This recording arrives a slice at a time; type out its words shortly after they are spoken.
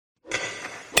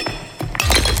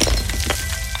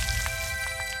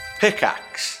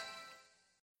Pickaxe.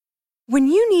 When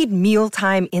you need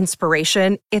mealtime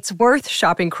inspiration, it's worth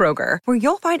shopping Kroger, where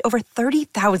you'll find over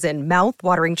 30,000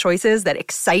 mouth-watering choices that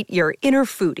excite your inner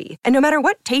foodie. And no matter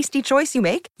what tasty choice you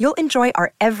make, you'll enjoy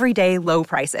our everyday low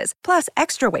prices, plus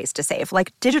extra ways to save,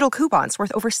 like digital coupons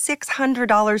worth over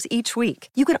 $600 each week.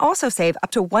 You can also save up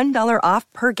to $1 off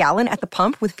per gallon at the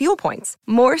pump with fuel points.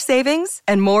 More savings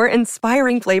and more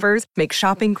inspiring flavors make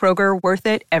shopping Kroger worth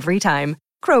it every time.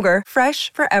 Kroger,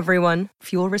 fresh for everyone.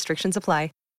 Fuel restrictions apply.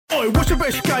 Oi, what's the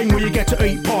best game where you get to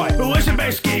eat pie? What's the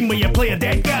best game where you play a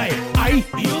dead guy? Eh?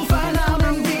 You'll find out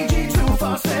on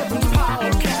VG247's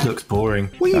podcast. Looks boring.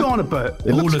 What are you on about?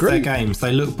 It All looks of great. their games,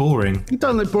 they look boring. You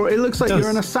don't look boring. It looks like does.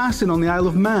 you're an assassin on the Isle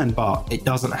of Man. But it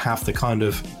doesn't have the kind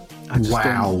of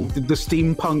Wow. The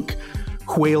steampunk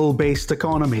quail-based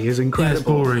economy is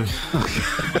incredible. boring.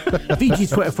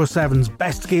 VG247's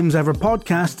Best Games Ever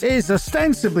podcast is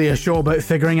ostensibly a show about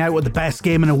figuring out what the best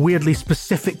game in a weirdly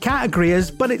specific category is,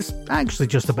 but it's actually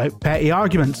just about petty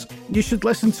arguments. You should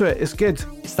listen to it, it's good.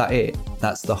 Is that it?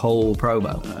 That's the whole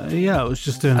promo? Yeah, I was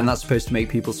just doing And that's supposed to make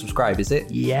people subscribe, is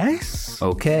it? Yes.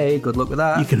 Okay, good luck with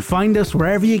that. You can find us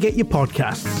wherever you get your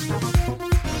podcasts.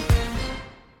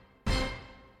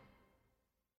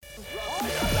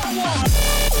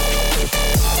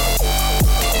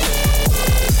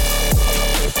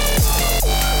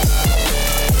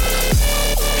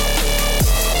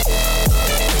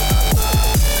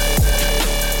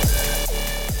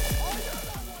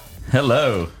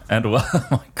 Hello, and oh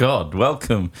my God,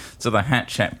 welcome to the Hat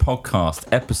Chat podcast,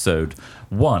 episode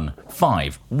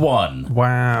 151.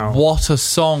 Wow. What a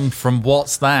song from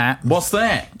What's That? What's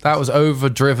that? That was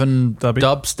overdriven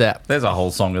dubstep. There's a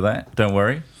whole song of that, don't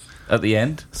worry, at the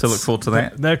end, so look forward to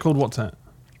that. They're called What's That?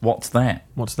 What's that?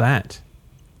 What's that?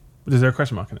 Is there a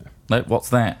question mark in it? No, what's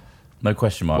that? No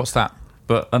question mark. What's that?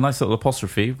 But a nice little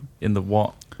apostrophe in the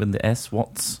what, in the S,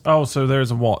 what's. Oh, so there is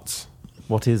a what?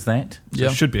 What is that? So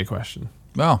it should be a question.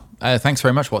 Well, thanks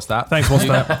very much. What's that? Thanks. What's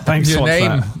that? Thanks. Your What's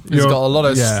name that? has got a lot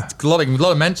of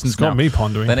lot of mentions. It's got now. me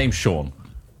pondering. Their name's Sean.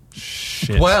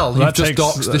 Shit. Well, That you've just takes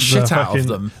doxed the shit out of fucking-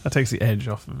 them. That takes the edge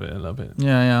off of it a little bit.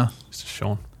 Yeah. It's just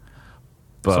Sean.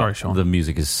 But Sorry, Sean. the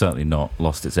music has certainly not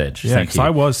lost its edge. Yeah, Thank because you.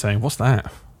 I was saying, what's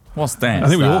that? What's that? I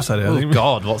think we What's all that? said it. Oh, I think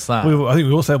God, what's that? I think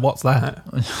we all said, what's that?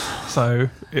 So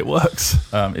it works.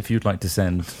 If you'd like to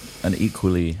send an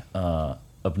equally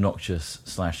obnoxious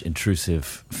 /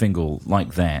 intrusive fingal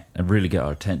like that and really get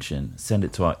our attention, send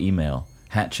it to our email,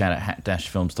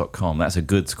 hatchat@hat-films.com. That's a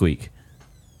good squeak.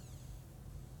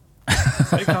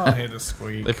 They can't hear the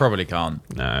squeak. They probably can't.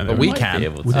 No, but we can.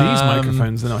 With these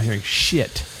microphones, they're not hearing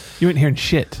shit. You ain't hearing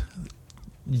shit.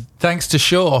 Thanks to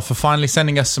Shaw for finally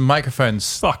sending us some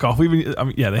microphones. Fuck off.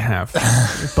 Yeah, they have.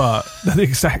 But they're the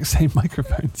exact same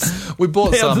microphones. We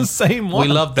bought They some. are the same ones.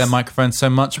 We loved their microphones so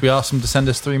much, we asked them to send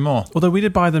us 3 more. Although we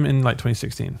did buy them in like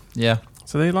 2016. Yeah.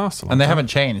 So they last a long And they time. haven't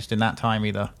changed in that time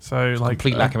either. So like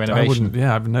complete lack of I innovation. wouldn't, I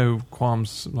have no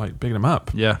qualms like bigging them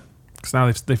up. Yeah. Because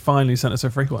now they finally sent us a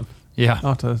free one. Yeah.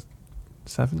 After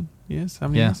 7 years?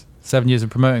 7 Yeah. years? 7 years of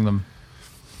promoting them.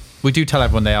 We do tell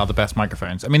everyone they are the best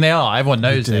microphones. I mean, they are. Everyone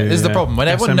knows do, it. This is the yeah. problem. When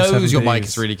everyone knows your mic SM7Bs.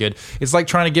 is really good, it's like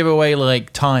trying to give away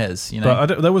like tires. You know.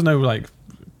 But there was no like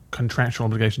contractual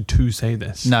obligation to say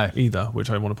this. No. Either,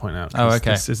 which I want to point out. Oh, 'cause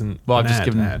okay. This isn't. Well, I've an just ad,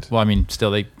 given. ad. Well, I mean, still,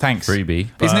 they thanks freebie.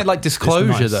 Isn't it like It's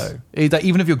disclosure nice. though? That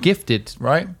even if you're gifted,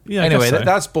 right? Yeah. I Anyway, guess so.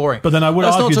 that's boring. But then I would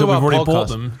Let's not argue talk that we've about already bought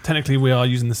podcasts. them. Technically, we are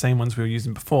using the same ones we were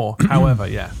using before. However,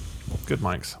 yeah, good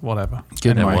mics, whatever.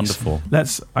 Good They're mics. wonderful.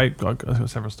 I've got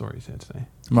several stories here today.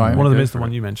 Right. One of them Go is the for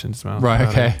one it. you mentioned as well. Right, earlier.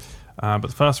 okay. But the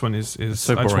first one is so I just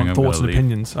boring, want I'm thoughts gonna and leave.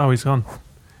 opinions. Oh, he's gone.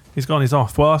 He's gone. He's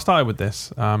off. Well, I started with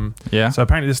this. Yeah. So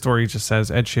apparently, this story just says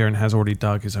Ed Sheeran has already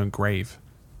dug his own grave,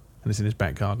 and it's in his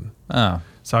back garden. Oh.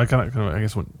 So I I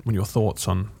guess, want your thoughts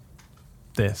on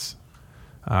this.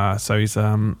 So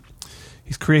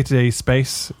he's created a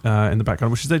space in the back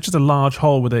garden, which is just a large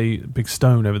hole with a big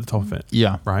stone over the top of it.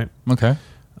 Yeah. Right. Okay.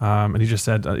 And he just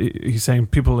said he's saying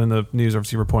people in the news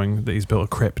obviously reporting that he's built a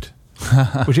crypt,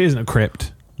 which isn't a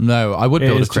crypt. No, I would It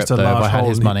build a is crypt just a though if large I had hole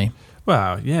his and he- money.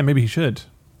 Well, yeah, maybe he should.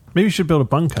 Maybe he should build a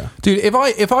bunker. Dude,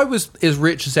 if I was as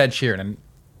rich as Ed Sheeran, and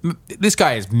this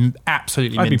guy is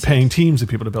absolutely I'd be minted. paying teams of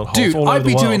people to build holes. Dude, all over I'd be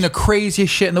the world. doing the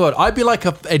craziest shit in the world. I'd be like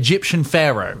an Egyptian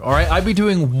pharaoh, all right? I'd be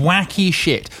doing wacky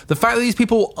shit. The fact that these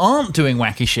people aren't doing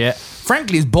wacky shit,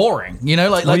 frankly, is boring. You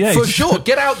know, like yeah, for you- sure,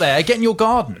 get out there, get in your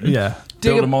garden. Yeah.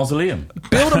 Dig Build a a- mausoleum.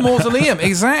 Build a mausoleum,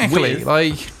 exactly.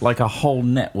 With, like a whole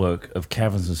network of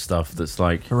caverns and stuff that's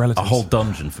like For relatives. a whole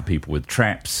dungeon for people with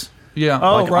traps. Yeah.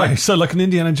 Oh, Like, right. I- So like an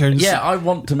Indiana Jones. Yeah, I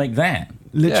want to make that.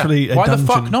 literally Yeah. a Why dungeon.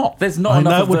 the fuck not? There's not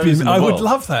enough that of would those be. in the I would world.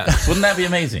 love that. Wouldn't that be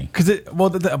amazing? Because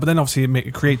but then obviously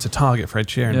it creates a target for Ed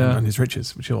Sheeran Yeah. and his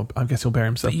riches, which I guess he'll bear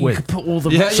himself You with. could put all the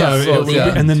Yeah, So yeah, it'll be-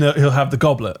 yeah. and then he'll have the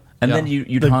goblet. and Yeah. then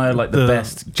you'd The- hire like the the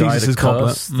best guy Jesus' to goblet.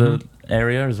 curse the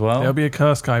area as well. There'll be a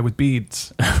curse guy with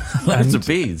beads, Loads of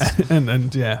beads.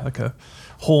 and yeah, like a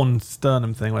horn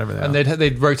sternum thing, whatever they And are.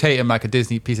 they'd rotate him like a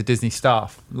Disney piece of Disney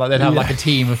staff. Like they'd have Yeah. like a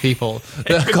team of people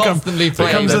that are constantly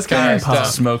playing becomes this a theme character. park.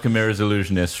 Smoke and Mirrors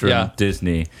illusionist from Yeah.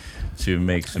 Disney to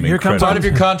make some Here comes incredible. Part of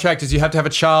your contract is you have to have a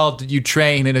child that you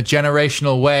train in a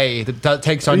generational way that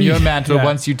takes on your mantle Yeah.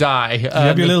 once you die. You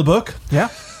have your little book, yeah.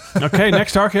 Okay,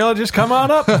 next archaeologist, come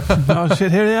on up. Oh shit,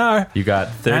 here they are. You got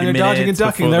 30 And they're minutes. dodging and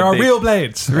ducking. before There the are big- real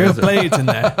blades in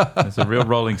there. There's a real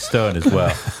Rolling Stone as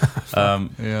well.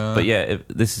 Yeah. But yeah,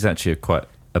 this is actually quite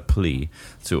a plea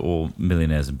to all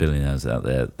millionaires and billionaires out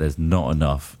there. There's not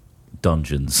enough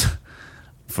dungeons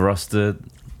for us to.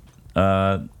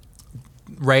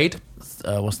 Raid.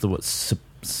 What's the word?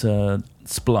 Splunk.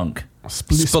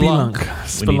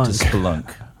 Spelunk. We need to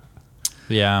spelunk.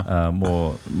 Yeah.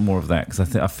 More of that,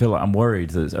 because I feel like I'm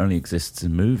worried that it only exists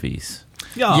in movies.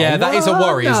 Yeah, that is a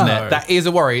worry, isn't it? That is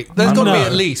a worry. There's got to be No.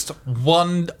 at least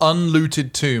one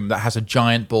unlooted tomb that has a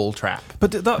giant ball trap.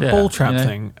 But that Yeah, ball trap you know?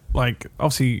 thing, like,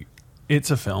 obviously,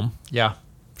 it's a film, Yeah.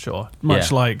 sure.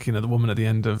 Much Yeah. like, the woman at the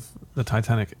end of the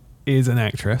Titanic is an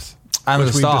actress. And which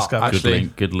at the we've start, discovered. actually.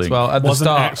 Good link. As well, at the Wasn't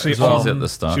start. actually as well. She was at the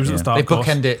start, She was at the yeah. start. They of course.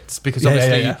 bookend it because Yeah,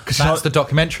 obviously yeah. 'Cause that's she- the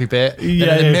documentary bit. Yeah, and in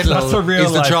yeah, the 'cause middle that's the real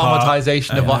is the life part.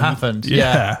 dramatization of what happened.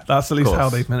 Yeah, that's at least Of how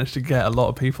course. they've managed to get a lot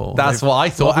of people. That's They've- what I a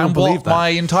lot thought, of people and believe what that. my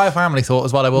entire family thought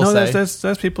as well. I will No, say.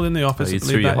 there's people in the office Oh, that you threw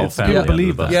believe your that. whole It's- family people under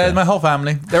believe the that. bus. Yeah, my whole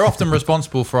family. They're often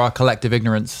responsible for our collective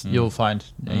ignorance, you'll find.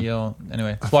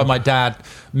 Anyway, that's why my dad,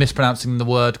 mispronouncing the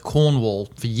word Cornwall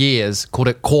for years, called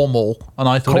it Cornwall, and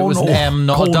I thought it was an M,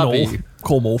 not a W.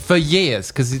 Cornwall. For years,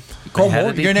 because Cornwall,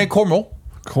 it be- you're near Cornwall.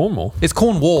 Cornwall. It's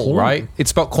Cornwall, right?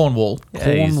 It's spelled Cornwall.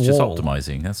 Yeah, he's just Cornwall.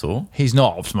 optimizing. That's all. He's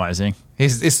not optimizing.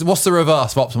 What's the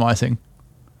reverse of optimizing?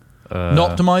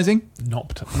 Not optimizing?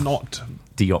 Not.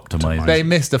 De-optimizing. They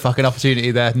missed a fucking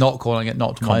opportunity there, not calling it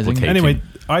not optimizing. Complicated. Anyway,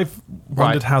 I've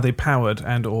wondered Right. how they powered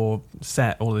and or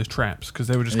set all those traps because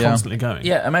they were just Yeah. constantly going.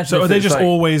 Yeah, imagine So if are they it's just like-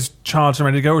 always charged and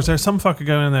ready to go, or is there some fucker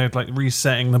going in there like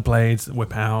resetting the blades that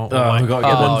whip out? Or, Oh, like, we've got to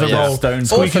get Oh, the yeah. stone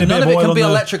Squeaking Also, a bit none of of it oil can on be the-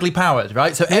 electrically powered,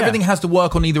 right? So Yeah. everything has to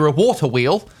work on either a water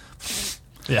wheel.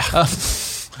 yeah.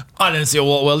 I didn't see a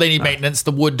water wheel. They need maintenance.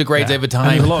 The wood degrades over And time.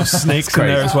 there's a lot of snakes in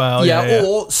there as well. yeah,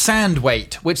 or sand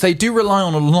weight, which they do rely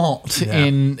on a lot Yeah.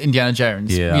 in Indiana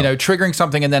Jones. Yeah. You know, triggering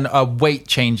something and then weight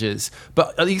changes.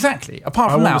 But exactly,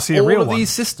 apart I from want to that, see a all real of one. these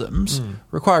systems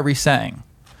require resetting.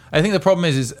 I think the problem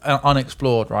is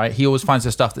unexplored, right? He always finds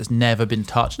the stuff that's never been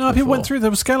touched. No, people went before. through. There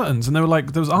were skeletons, and they were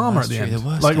like there was armor That's at the true, end. there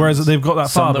were Like whereas skeletons. they've got that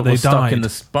Some far, that but they were stuck died. in the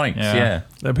spikes. Yeah. Yeah.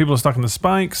 There are people stuck in the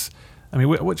spikes. I mean,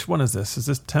 which one is this? Is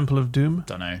this Temple of Doom?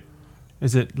 Don't know.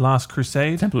 Is it Last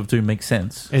Crusade? Temple of Doom makes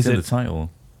sense. Is It's in it- the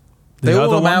title? They The all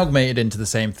other one? amalgamated into the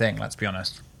same thing. Let's be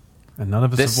honest. And none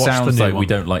of us This have watched sounds the new like one. we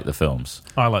don't like the films.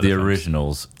 I like the the films.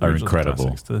 originals. The Are originals incredible.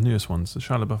 classics. The newest ones. The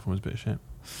Shia LaBeouf one was a bit of shit.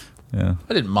 Yeah.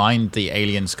 I didn't mind the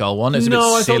alien skull one. It was a No, bit I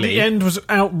thought silly. the end was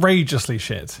outrageously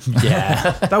shit.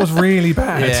 Yeah. That was really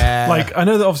bad. Yeah. Like, I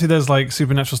know that obviously there's like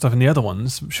supernatural stuff in the other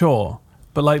ones, sure.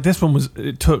 But like this one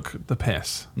it took the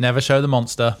piss. Never show the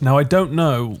monster. Now, I don't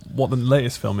know what the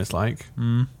latest film is like.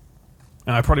 And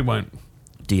I probably won't.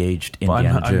 De-aged But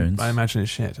Indiana Jones. I imagine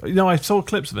it's shit. You know, I saw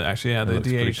clips of it actually. Yeah, It the looks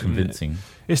pretty de-aged. convincing.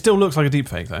 It still looks like a deep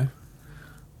fake though.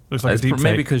 Looks like It's a deep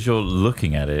maybe fake. because you're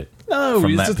looking at it No,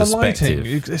 from it's that just the perspective.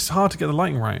 lighting. It's hard to get the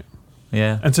lighting right.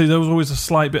 Yeah. And so there was always a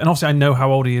slight bit. And obviously, I know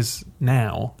how old he is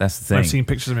now. That's the thing. I've seen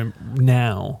pictures of him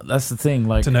now That's the thing.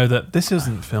 Like to know that this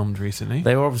isn't filmed recently.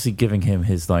 they were obviously giving him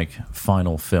his like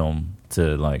final film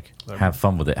to like have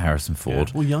fun with it, Harrison Ford.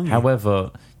 Yeah. Well, young.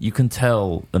 However, you can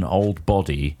tell an old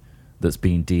body that's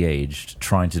been de-aged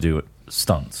trying to do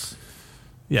stunts.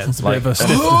 Yeah, it's a Like- bit of a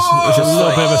stiffness. It's just a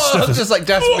little bit of a stiffness. Just like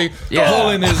desperately Yeah.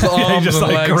 pulling his arms Yeah, just and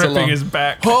like legs gripping along. his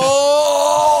back.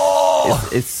 Oh!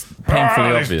 It's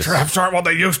painfully obvious. Traps aren't what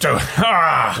they used to.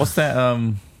 Ah! What's that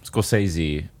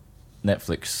Scorsese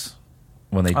Netflix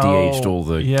when they de-aged all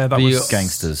the yeah, that was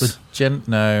gangsters?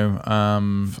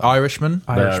 Irishman.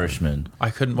 The Irishman. I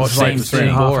couldn't It watch was Same like it. It's thing.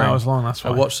 3.5 boring. hours long. That's I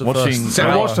why. watched the Watching- first. So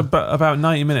I hour. watched about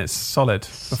 90 minutes solid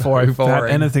before I had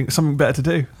boring. anything, something better to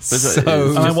do. So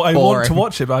And I want boring. to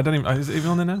watch it, but I don't even. Is it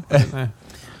even on there now? I don't know.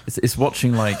 It's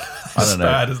watching like I don't know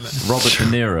bad, isn't it? Robert De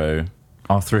Niro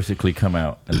arthritically come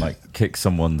out and like kick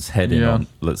someone's head in Yeah. on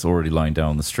that's already lying down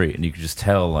on the street, and you can just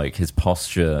tell like his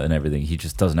posture and everything. He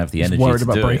just doesn't have the He's energy. worried to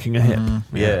about do breaking it. a hip.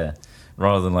 Yeah.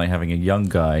 rather than like having a young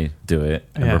guy do it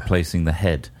and Yeah. replacing the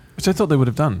head. Which I thought they would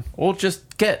have done. Or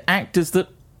just get actors that,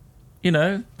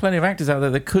 plenty of actors out there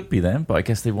that could be them, but I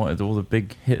guess they wanted all the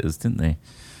big hitters, didn't they?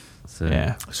 So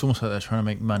Yeah. It's almost like they're trying to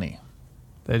make money.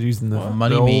 They're using the,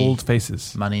 Money the me. old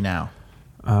faces. Money now.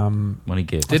 money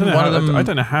give. Didn't I don't know one of how- them I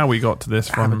don't know how we got to this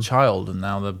have from. a child and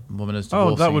now the woman is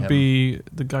divorcing Oh, that would him? be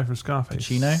the guy from Scarface.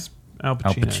 Pacino? Al Al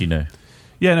Pacino. Pacino.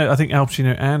 Yeah, no, I think Al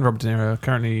Pacino and Robert De Niro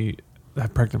currently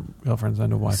have pregnant girlfriends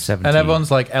and or wives. 70. And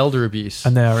everyone's like elder abuse.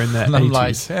 And they are in their And 80s. I'm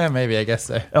like, yeah, maybe, I guess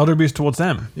so. Elder abuse towards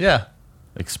them. Yeah. Or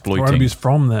exploiting. abuse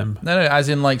from them. No, as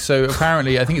in like, so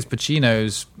apparently, I think it's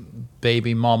Pacino's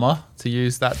baby mama, to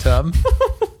use that term,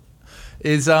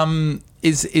 is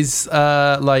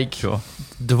like Sure.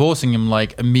 divorcing him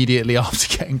like immediately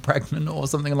after getting pregnant or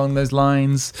something along those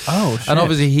lines. Oh, shit. And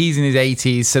obviously he's in his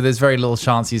 80s, so there's very little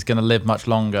chance he's going to live much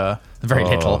longer. Very Oh.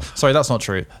 little. Sorry, that's not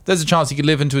true. There's a chance he could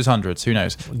live into his hundreds. Who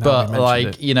knows? we But mentioned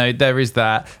like, it. there is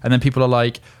that. And then people are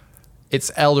like, it's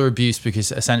elder abuse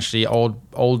because essentially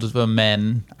older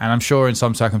men, and I'm sure in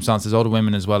some circumstances older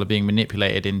women as well, are being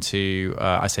manipulated into.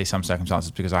 I say some circumstances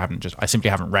because I simply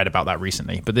haven't read about that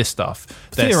recently. But this stuff,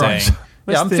 they're Theorise. saying,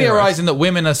 Let's I'm theorise. theorizing that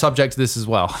women are subject to this as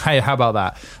well. Hey, how about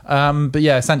that? But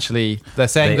yeah, essentially they're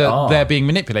saying They that are. they're being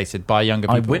manipulated by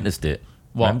younger I people. witnessed it.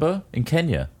 What? Remember? In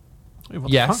Kenya. Wait, what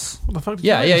the Yes. fuck? What the fuck did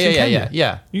Yeah, you yeah, witness in yeah, Kenya?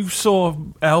 yeah. You saw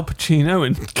Al Pacino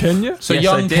in Kenya? So Yes,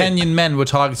 I young did. Kenyan men were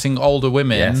targeting older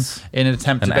women Yes. in an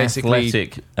attempt An to basically.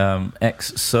 athletic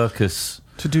ex-circus.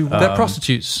 To do what? They're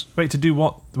prostitutes. Wait, to do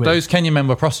what? With? Those Kenyan men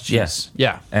were prostitutes. Yes.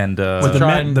 Yeah. And Well, the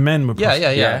try men, and- the men were Yeah,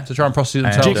 yeah, yeah, Yeah. To try and prostitute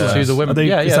And, themselves to gigolos. the women. Are they-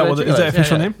 yeah, is yeah, that they're what- is that gigolos.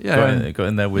 official Yeah, name? Yeah. got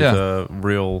in there with Yeah. a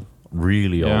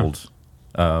really Yeah. old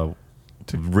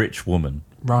rich woman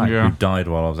Right. Yeah. who died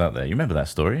while I was out there. You remember that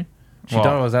story? She What?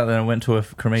 died while I was out there and went to a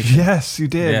cremation. Yes, you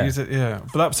did. Yeah. You said, yeah.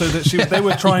 But that, so that they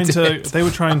were trying to. They were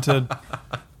trying to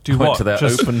do Went what? to their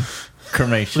Just- open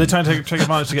cremation. Were they trying to take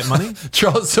advantage to get money?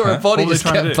 Charles saw a body What were they just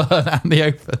trying to get burned out in the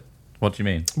open. What do you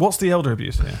mean? What's the elder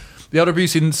abuse here? The elder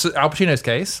abuse in Al Pacino's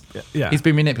case, Yeah. he's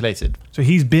been manipulated. So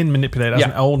he's been manipulated as Yeah.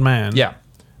 an old man. Yeah.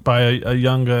 By a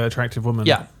younger, attractive woman.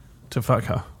 Yeah. To fuck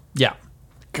her. Yeah.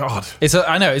 God.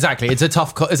 I know exactly. It's a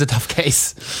tough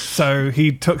case. So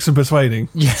he took some persuading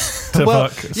Yeah. to Well,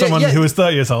 fuck yeah, someone yeah. who was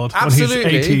 30 years old Absolutely.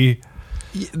 when he's 80.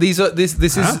 This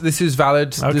Huh? is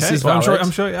valid. Okay. This is Well, valid.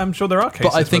 I'm sure there are cases.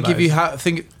 But I think where if you that is.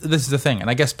 think this is the thing, and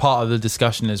I guess part of the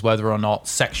discussion is whether or not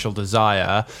sexual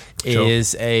desire Sure.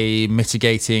 is a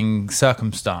mitigating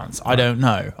circumstance. I don't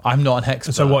know. I'm not an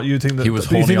expert. So what you think that He was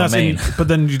but you think horny on that's Maine. but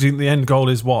then you think the end goal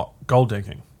is what? Gold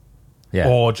digging. Yeah.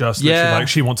 Or just literally Yeah. like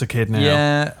she wants a kid now.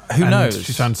 Yeah, who and knows?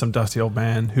 She found some dusty old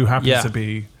man who happens Yeah. to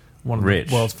be one of Rich.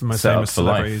 the world's most Set up famous for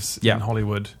life. celebrities Yeah. in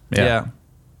Hollywood. Yeah.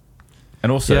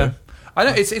 And also, Yeah. I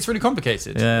know it's really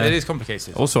complicated. Yeah. It is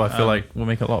complicated. I feel like we're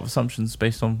making a lot of assumptions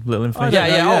based on little information. yeah,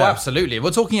 don't know, yeah. Oh, yeah. absolutely.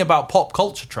 We're talking about pop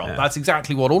culture troll. Yeah. That's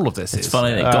exactly what all of this It's is. fun,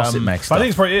 isn't it? Gossip mag But I stuff. think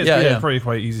it's probably, Yeah, yeah. probably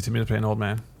quite easy to manipulate an old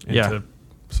man into Yeah.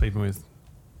 sleeping with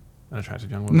an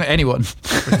attractive young woman. Anyone.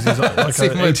 Because he's like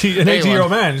Sleeping an with 80-year-old anyone.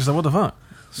 man. He's like, what the fuck?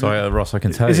 So, Ross, I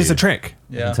can tell Is you. this a trick?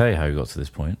 I can tell you how we got to this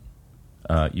point.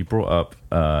 You brought up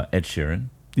Ed Sheeran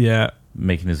Yeah.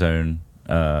 making his own.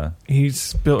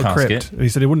 He's built a Casket. crypt. He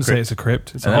said he wouldn't say Crypt. it's a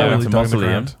crypt. It's a And then hole we he went to dug in the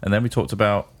mausoleum, ground. and then we talked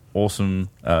about awesome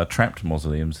trapped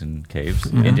mausoleums in caves.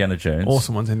 Indiana Jones.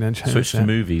 Awesome ones in there. Switched to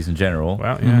movies in general.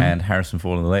 Wow, yeah. And Harrison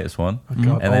Ford in the latest one.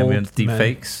 God, And then we old went to deep men.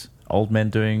 fakes. Old men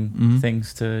doing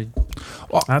things to.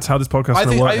 That's how this podcast I is going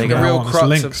think, to work. I think from the now real on. It's crux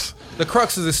links. of the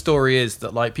crux of this story is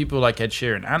that like people like Ed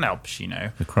Sheeran and Al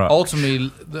Pacino The crux.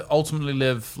 ultimately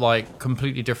live like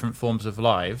completely different forms of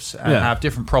lives and Yeah. have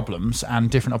different problems and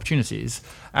different opportunities.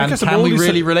 And Because of can all we these-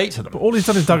 really relate to them? But all he's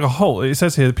done is dug a hole. It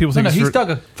says here that people No, think no, it's he's re- dug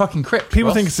a fucking crypt. people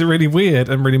Ross. think it's really weird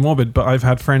and really morbid, but I've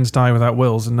had friends die without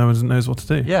wills and no one knows what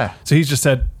to do. Yeah. So he's just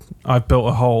said, I've built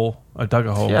a hole. I dug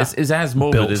a hole. Yeah. It's as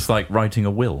morbid Built. as like writing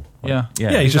a will. Yeah.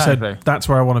 Yeah. Yeah, he just Exactly. said, that's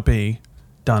where I want to be.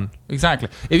 Done. Exactly.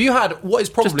 If you had what is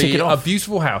tick probably it a off.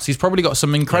 beautiful house, he's probably got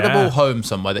some incredible Yeah. home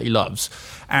somewhere that he loves.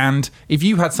 And if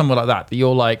you had somewhere like that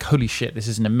you're like, holy shit, this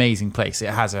is an amazing place.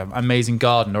 It has an amazing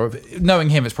garden. Or knowing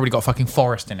him, it's probably got a fucking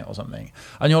forest in it or something.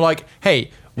 And you're like, hey,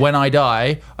 when I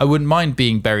die, I wouldn't mind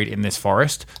being buried in this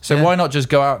forest. So Yeah. Uh, why not just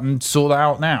go out and sort that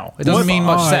out now? It What doesn't if mean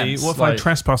much I- sense. What if Like- I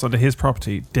trespass onto his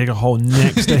property, dig a hole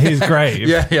next to his grave,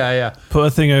 yeah. put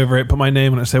a thing over it, put my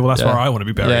name on it, and say, well, that's Yeah. where I want to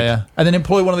be buried. Yeah. And then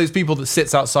employ one of those people that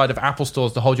sits outside of Apple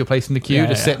stores to hold your place in the queue Yeah,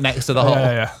 to yeah. sit next to the hole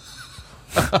Yeah.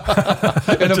 in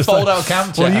a Just fold-out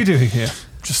camp chair. What are you doing here?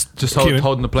 Just Just queuing.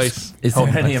 holding the place. Is there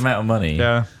Holding the any place. amount of money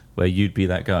Yeah. where you'd be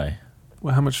that guy?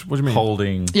 Well, how much? What do you mean?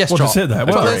 holding Yes, Well, John. to sit there,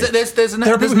 But well, there's an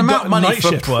There are people who amount do of money night for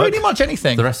shift work. pretty much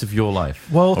anything. the rest of your life?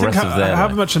 Well, or think rest of their how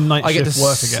life? much a night I get shift to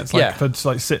work s- against.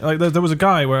 yeah. Sit. Like there was a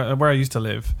guy where I used to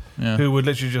live Yeah. who would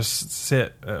literally just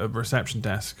sit at a reception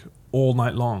desk all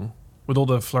night long with all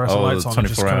the fluorescent Oh, lights the on, and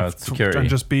just 24-hour security. and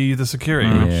just be the security.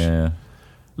 Which Yeah.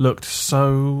 looked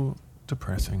so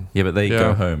depressing. Yeah, but they Yeah.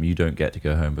 go home. You don't get to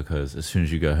go home because as soon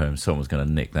as you go home, someone's going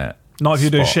to nick that. Not if you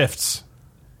do spot. shifts.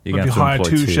 You're If going you to hire employ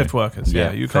two shift workers,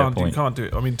 yeah, you fair can't point. do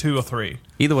it. I mean, 2 or 3.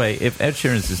 Either way, if Ed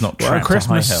Sheeran's is not Well, trapped to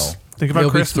high hell, Think about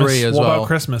It'll be Christmas. 3 as what well. about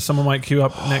Christmas? Someone might queue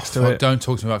up next to Fuck, it. don't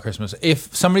talk to me about Christmas.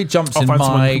 If somebody jumps I'll in find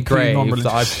someone my completely grave non-religious.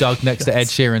 that I've dug next to Ed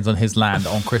Yes. Sheeran's on his land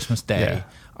on Christmas Day,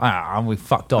 we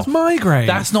fucked off. It's my grave.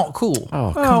 That's not cool. oh,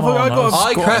 Oh, come but on.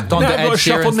 I crept onto I've got Ed to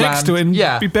shuffle Sheeran's next land. to it and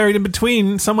Yeah. be buried in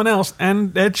between someone else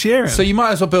and Ed Sheeran. So you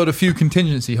might as well build a few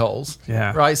contingency holes.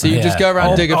 Yeah. Right? So you Yeah. just go around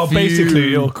and dig a I'll few.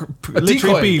 basically it'll a literally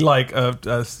decoy. be like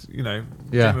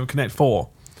Yeah. Connect 4,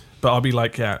 but I'll be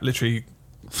like literally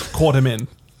caught him in.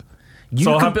 You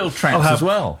So I'll can have- build traps I'll have- as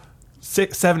well.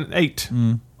 6, 7, 8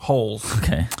 holes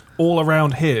Okay. all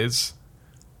around his,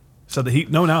 so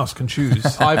that no one else can choose.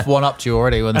 I've one upped you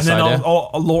already with this And then idea.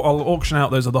 I'll auction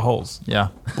out those other holes. Yeah.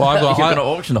 Well, I've got, You're gonna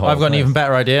auction the I've got an holes, even nice.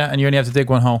 better idea, and you only have to dig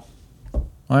one hole. All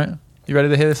right? You ready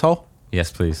to hear this hole?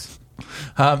 Yes, please.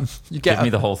 You get Give me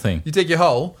the whole thing. You dig your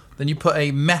hole, then you put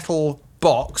a metal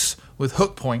box with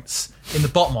hook points in the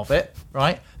bottom of it,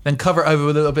 right? Then cover it over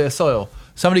with a little bit of soil.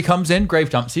 Somebody comes in, grave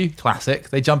jumps you, classic.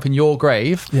 They jump in your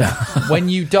grave. Yeah. When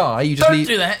you die, you just Don't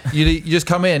do that. You just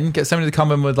come in, get somebody to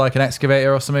come in with like an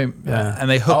excavator or something, Yeah. and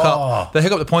they hook up. They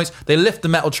hook up the points. They lift the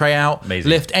metal tray out. Amazing.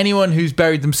 Lift anyone who's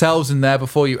buried themselves in there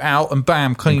before you out, and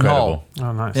bam, clean Incredible. hole.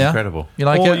 Oh, nice. Yeah, Incredible. You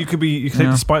like or it? you could take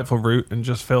Yeah. the spiteful route and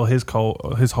just fill his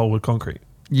hole with concrete.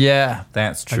 Yeah.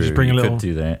 That's I true. just bring a you little- could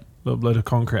do that. Little load of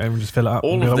concrete and just fill it up.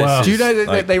 All and be of like, this wow, is Do you know that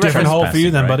like they different hole for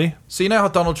you then, trespassing, buddy. So you know how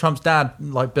Donald Trump's dad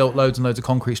like built loads and loads of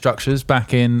concrete structures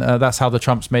back in? That's how the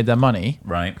Trumps made their money,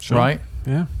 Right. right?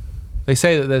 Yeah. They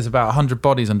say that there's about 100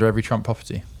 bodies under every Trump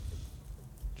property.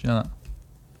 Do you know that?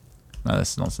 No,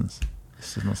 this is nonsense.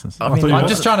 This is nonsense. I mean, I'm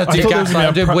just trying to I do thought there was gaslight. gonna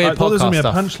I'm be a doing weird I thought there was podcast gonna be a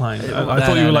stuff. punchline. No, I thought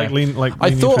you no, were no. like leaning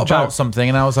I for thought a about joke. something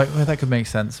and I was like, well, that could make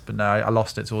sense, but no, I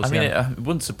lost it towards I the mean, end. it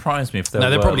wouldn't surprise me if there No,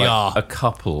 they were probably like, are. a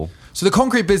couple. So the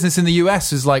concrete business in the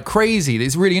US is like crazy.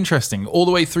 It's really interesting. All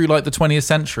the way through like the 20th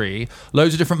century,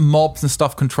 loads of different mobs and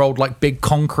stuff controlled like big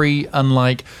concrete and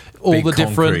like all Big the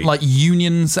different concrete. like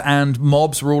unions and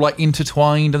mobs were all like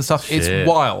intertwined and stuff. Shit. It's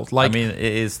wild. Like I mean, it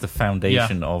is the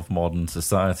foundation of modern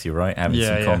society, right? Having Yeah,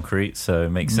 some yeah. concrete, so it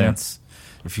makes Yeah. sense.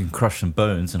 If you can crush some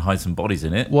bones and hide some bodies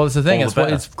in it, well, it's the thing. all It's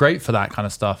better. it's great for that kind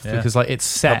of stuff Yeah. because like it's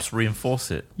set. helps reinforce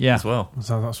it Yeah. as well.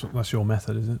 So that's your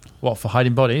method, is it? What for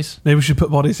hiding bodies? Maybe we should put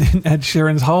bodies in Ed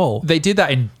Sheeran's hole. They did that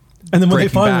in. And then when they Breaking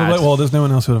find them, Bad. they're like, well, there's no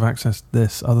one else who would have accessed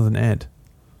this other than Ed.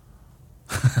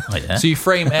 Oh, yeah. So you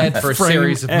frame Ed for a Frame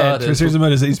series of Ed murders. For a series of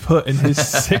murders that he's put in his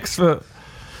 6-foot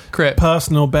Crypt.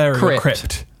 personal burial Crypt.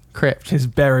 crypt. Crypt. His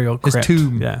burial His crypt.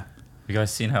 tomb. Yeah. you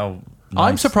guys seen how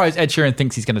I'm nice- surprised Ed Sheeran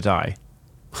thinks he's going to die.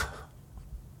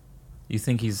 You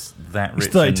think he's that He's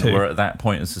rich and 32. we're at that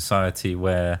point in society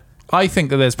where, I think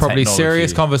that there's probably Technology.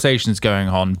 serious conversations going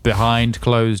on behind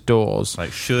closed doors.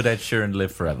 like, should Ed Sheeran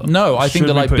live forever? No, I think Should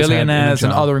that we like put his head in a billionaires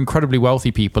and jar? other incredibly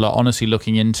wealthy people are honestly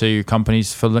looking into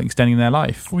companies for extending their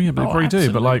life. Well, yeah, but they Oh, probably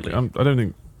do. But like, absolutely. I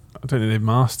don't think they've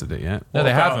mastered it yet. No,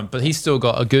 they haven't, but he's still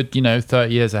got a good,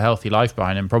 30 years of healthy life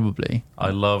behind him, probably. I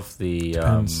love the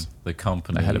Depends.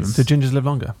 companies. Ahead of him. Do gingers live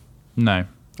longer? No.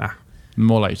 Ah.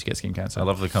 More likely to get skin cancer. I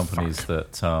love the companies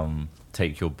that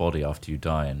take your body after you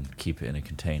die and keep it in a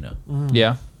container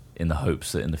Yeah. in the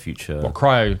hopes that in the future, Well,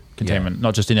 cryo containment,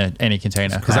 not just in any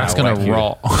container, because that's going to cryo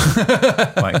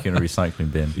rot. like in a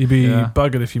recycling bin. You'd be Yeah.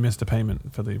 buggered if you missed a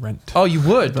payment for the rent. Oh, you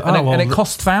would. But- and, oh, well, and it the-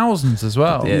 costs thousands as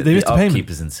well. Yeah, they missed the the payment. upkeep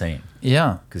is insane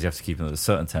Yeah. because you have to keep them at a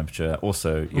certain temperature.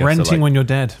 Also, you Renting have to, like, when you're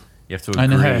dead. you have to I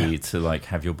know. agree to like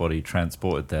have your body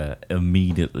transported there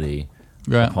immediately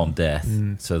Right. upon death,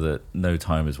 Mm. so that no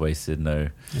time is wasted, no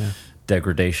Yeah.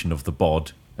 degradation of the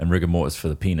bod, and rigor mortis for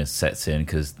the penis sets in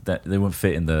because they wouldn't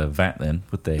fit in the vat then,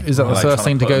 would they? Is that the Like, first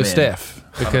trying thing to put go them in, stiff?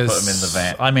 trying to Because put them in the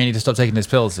vat. I may need to stop taking his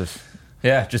pills,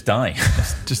 Yeah, just die.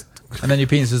 Just and then your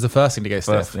penis is the first thing to go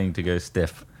First stiff. thing to go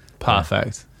stiff.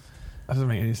 Perfect. that doesn't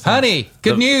make any sense. Honey,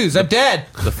 good The- news, I'm dead.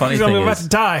 The funny He's thing about is, to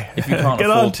die. if you can't Get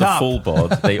on afford the top. full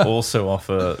bod, they also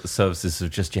offer services of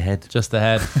just your head. Just the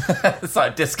head. It's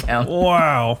like a discount.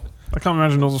 Wow. I can't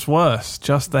imagine what's worse.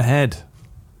 Just the head.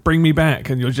 bring me back,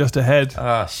 and you're just ahead.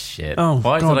 Ah, shit. Oh,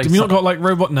 Why is God. it Have you not got, like,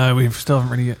 robot? No, we still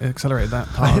haven't really accelerated that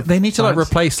part. They need to like Science.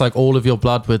 replace like all of your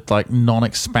blood with like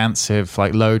non-expansive,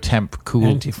 like low temp,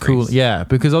 cool. Yeah,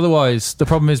 because otherwise the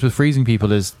problem is with freezing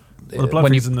people is Well, the blood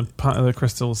when you freezes and the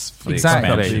crystals.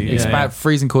 exactly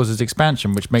freezing causes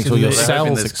expansion, which makes So all your they-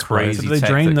 cells There's explode. crazy Do they tech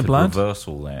drain that the could blood? reverse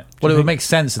all that. Well, it would make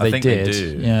sense if I they think they did.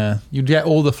 do. Yeah, you'd get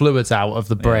all the fluids out of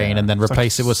the brain Yeah. and then It's like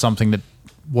replace it with something that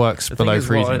works The thing below is,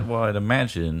 freezing. what I'd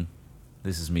imagine,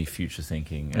 this is me future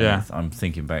thinking. And Yeah. I'm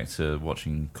thinking back to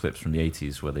watching clips from the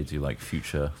 80s where they do like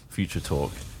future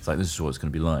talk. It's like, this is what it's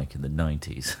going to be like in the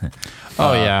 90s.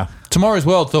 Oh yeah, Tomorrow's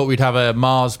World thought we'd have a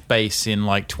Mars base in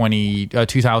like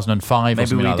 2005 or Maybe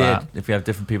something we like did, that. if we have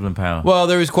different people in power. Well,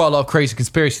 there is quite a lot of crazy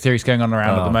conspiracy theories going on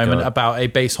around at the moment God. about a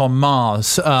base on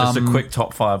Mars. Just a quick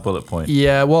top 5 bullet point.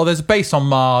 Yeah, well, there's a base on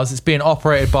Mars. It's being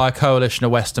operated by a coalition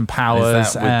of Western powers.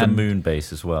 Is that with the moon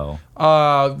base as well?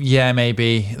 Yeah,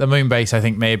 maybe. The moon base, I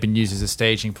think, may have been used as a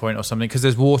staging point or something, because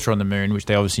there's water on the moon, which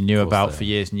they obviously knew about there. for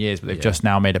years and years, but they've Yeah. just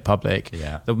now made it public.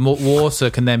 Yeah. The water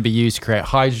can then be used to create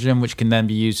hydrogen, which can then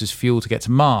be used as fuel to get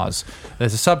to Mars.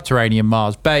 There's a subterranean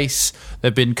Mars base.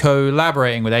 They've been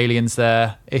collaborating with aliens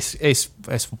there. It's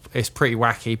pretty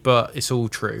wacky, but it's all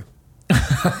true.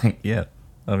 Yeah.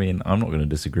 I mean, I'm not going to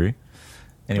disagree.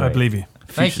 Anyway, I believe you.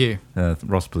 Thank you.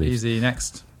 Ross believes. Easy,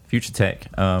 next. Future tech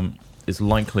is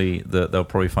likely that they'll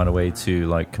probably find a way to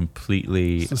like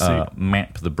completely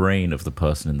map the brain of the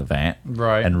person in the vat,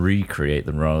 Right. and recreate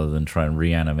them rather than try and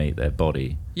reanimate their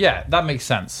body. Yeah, that makes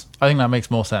sense. I think that makes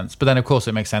more sense. But then, of course,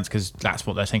 it makes sense because that's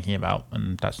what they're thinking about,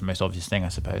 and that's the most obvious thing, I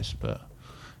suppose. But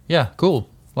yeah, cool.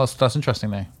 Well, that's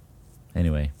interesting, though.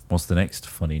 Anyway, what's the next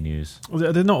funny news?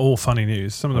 Well, they're not all funny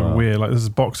news. Some of them are weird. Like there's a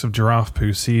box of giraffe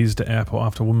poo seized at airport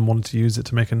after a woman wanted to use it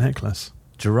to make a necklace.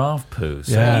 Giraffe poo.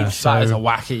 So Yeah. each, That is a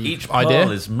wacky each idea.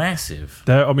 pearl is massive.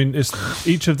 I mean, it's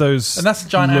each of those. And that's a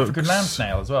giant looks- African land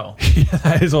snail as well. Yeah,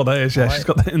 that is what that is. Yeah, she's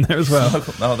got that in there as well.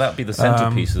 Oh, that'd be the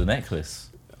centerpiece of the necklace.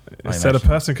 It said a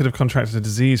person could have contracted a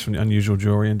disease from the unusual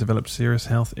jewelry and developed serious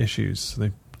health issues. So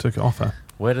they took it off her.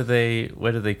 Where do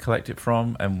they collect it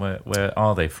from, and where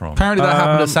are they from? Apparently, that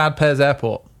happened at Sad Pairs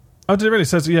Airport. Oh, did it really? It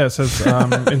says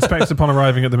inspected upon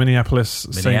arriving at the Minneapolis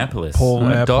St. Paul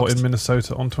Airport in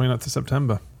Minnesota on 29th of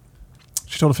September.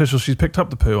 She told officials she's picked up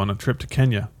the poo on a trip to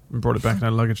Kenya and brought it back in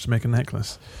her luggage to make a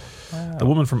necklace. Wow. The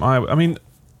woman from Iowa. I mean,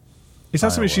 is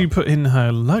that something she put in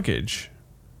her luggage?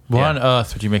 Why on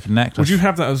earth would you make a necklace? Would you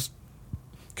have that as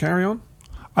carry-on?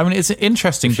 I mean, it's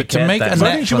interesting, but to make a I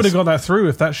necklace... think she would have got that through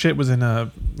if that shit was in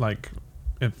her,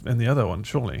 in the other one,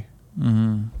 surely.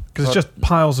 Because it's just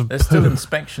piles of There's poo. still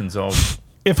inspections of...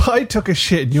 If I took a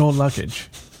shit in your luggage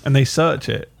and they search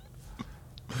it...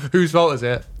 Whose fault is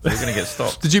it? You're going to get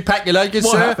stopped. Did you pack your luggage,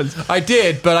 What sir? happens? I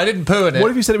did, but I didn't poo in it.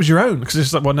 What if you said it was your own? Because it's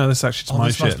just like, well, no, this is actually just my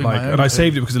this must shit. be my own And I poo.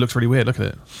 saved it because it looks really weird. Look at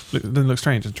it. It doesn't look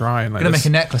strange. It's dry. And I'm going to make a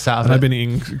necklace out of and it. I've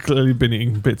been clearly been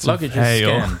eating bits Luggage of hay. is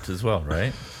scanned as well,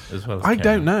 right? As well as I scanned.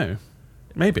 don't know.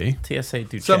 Maybe. TSA do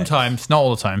checks. Sometimes, not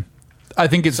all the time. I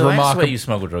think it's So that's remarkable. where you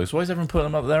smuggle drugs. Why is everyone putting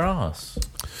them up their arse?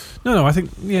 No, I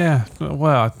think, yeah.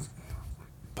 Well,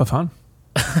 for fun.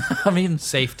 I mean,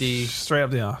 Safety. Straight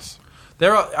up the arse.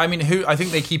 There are. I mean, I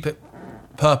think they keep it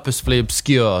purposefully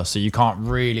obscure, so you can't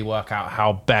really work out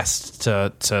how best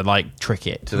to like trick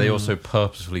it. do they also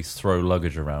purposefully throw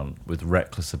luggage around with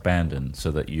reckless abandon so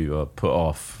that you are put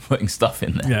off putting stuff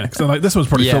in there? Yeah, because like, this one's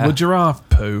probably Yeah. filled with giraffe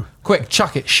poo. Quick,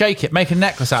 chuck it, shake it, make a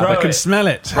necklace out I of it. can smell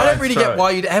it. I don't really throw get it.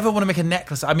 why you'd ever want to make a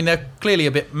necklace. I mean, they're clearly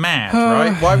a bit mad,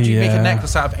 right? Why would you make a yeah.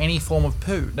 necklace out of any form of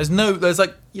poo? There's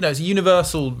like, it's a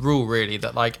universal rule, really,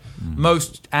 that like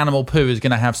most animal poo is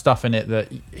going to have stuff in it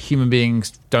that human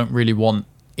beings don't really want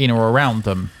in or around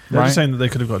them, They're right? just saying that they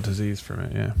could have got disease from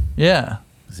it, yeah. Yeah.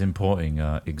 It's importing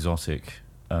exotic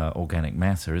organic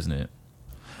matter, isn't it?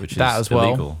 Which is That as well.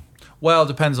 illegal. Well, it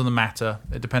depends on the matter.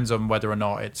 It depends on whether or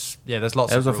not it's... Yeah, there's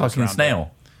lots It of was a rules fucking around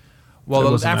snail. it. Well, It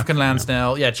the was an African African, land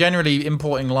yeah. snail, generally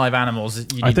importing live animals, you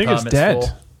need I think it's permits dead.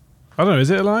 for. I don't know, is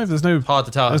it alive? There's no... Hard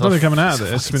to tell. There's nothing coming out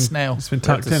of it. Fucking snail. It's been We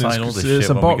have tucked to in. sign all this It's shit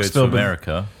a when we box go to filled with...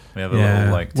 America. We have a Yeah,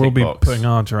 little like tick we'll be box. putting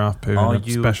our giraffe poo Are in a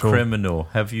you special... a criminal?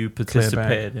 Have you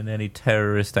participated in any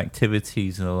terrorist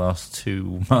activities in the last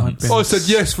 2 months? I said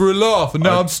yes for a laugh, and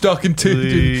now I'm stuck in 10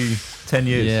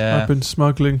 years. Yeah. I've been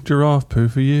smuggling giraffe poo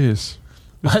for years.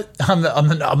 I'm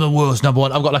the world's number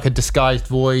one. I've got like a disguised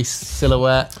voice,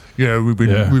 silhouette. Yeah, we've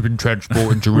been transporting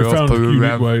We giraffe found poo unique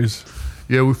around. ways.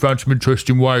 Yeah, we found some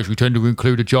interesting ways. We tend to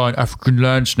include a giant African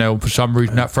land snail, and for some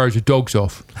reason that throws the dogs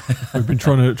off. We've been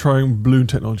trying balloon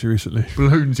technology recently.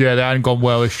 Balloons, yeah, they haven't gone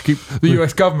well. The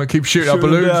US government keeps shooting up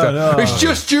balloons. It's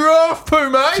just giraffe poo,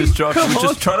 mate. Just trying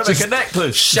to make a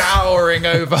necklace. Showering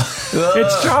over.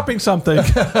 It's dropping something.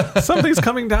 Something's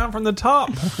coming down from the top.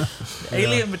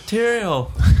 Alien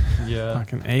material. Yeah.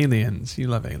 Fucking aliens. You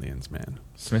love aliens, man.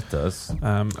 Smith does.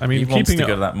 I mean, he wants to go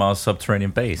to that Mars subterranean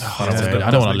base.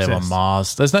 I don't want to live on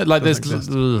Mars. There's no like. There's but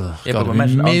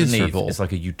imagine underneath it's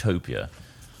like a utopia.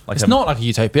 It's not like a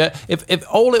utopia. If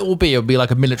all it will be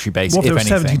like a military base. What if if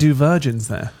there were anything. 72 virgins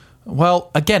there? Well,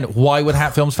 again, why would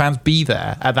Hat Films fans be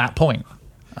there at that point?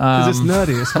 Because it's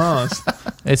nerdy. It's Mars.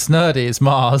 It's nerdy. It's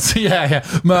Mars. yeah,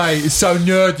 mate. It's so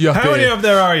nerdy up How many of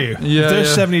there are you? Yeah, if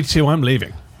there's 72. I'm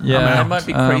leaving. Yeah, there might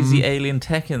be crazy alien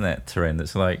tech in that terrain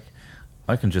that's like,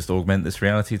 I can just augment this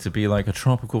reality to be like a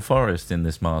tropical forest in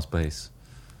this Mars base.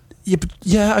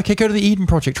 Yeah, okay, go to the Eden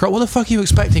Project. What the fuck are you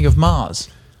expecting of Mars?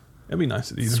 It'd be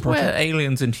nice at the Eden It's Project. where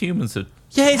aliens and humans are.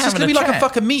 Yeah, it's just going to be like a chat.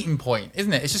 fucking meeting point,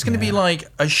 isn't it? It's just going to be like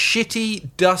a shitty,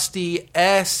 dusty,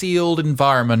 air-sealed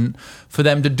environment for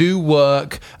them to do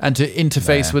work and to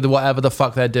interface with whatever the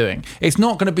fuck they're doing. It's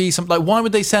not going to be something like, why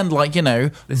would they send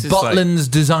Butlin's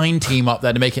design team up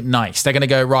there to make it nice? They're going to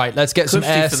go, right, let's get some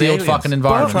air-sealed fucking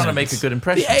environment. Trying to make a good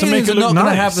impression. The aliens are not going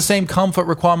to have the same comfort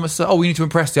requirements that, we need to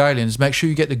impress the aliens. Make sure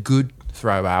you get the good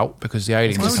throw out because the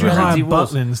aliens Why are would you hire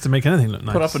Butlins to make anything look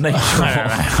nice? Put up a nature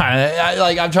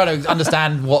I'm trying to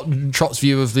understand what Trott's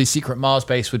view of the secret Mars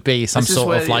base would be. Some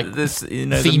sort of like this, theme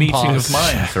the meeting park. of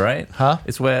minds, right? Huh?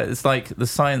 It's where it's like the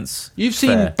science. You've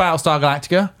seen fair. Battlestar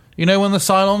Galactica. You know when the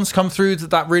Cylons come through to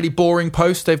that really boring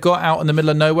post they've got out in the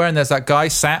middle of nowhere, and there's that guy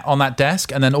sat on that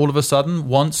desk, and then all of a sudden,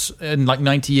 once in like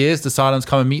 90 years, the Cylons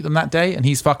come and meet them that day, and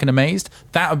he's fucking amazed.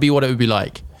 That would be what it would be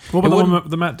like. What about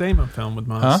the Matt Damon film with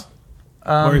Mars?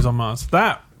 Where he's on Mars.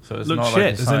 That looks not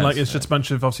shit. like It's just a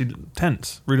bunch of obviously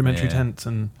tents, rudimentary tents,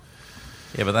 and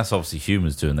yeah, but that's obviously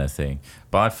humans doing their thing.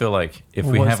 But I feel like if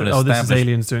Well, we what's have an it? Oh, this is established,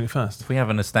 aliens doing it first. if we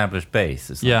have an established base,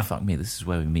 it's like fuck me, this is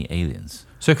where we meet aliens.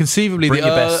 So conceivably, Bring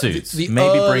your best suits. Maybe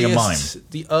bring a mime.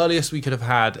 The earliest we could have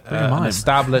had an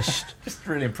established. Just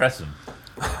really impress them.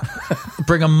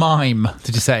 Bring a mime,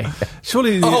 did you say?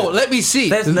 Surely. Let me see.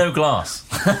 There's no glass.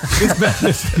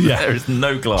 There is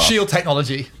no glass. Shield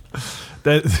technology.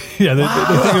 They think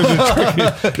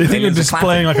of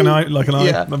displaying like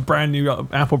a brand new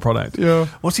Apple product. Yeah.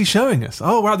 What's he showing us?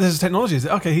 Oh wow, this is technology.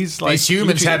 Okay, he's like These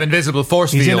humans have invisible force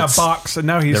fields. He's in a box, and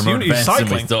now he's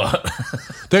cycling.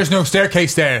 There's no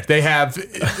staircase there. They have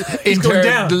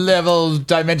inter-level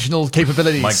dimensional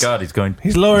capabilities. My God,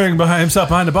 He's lowering himself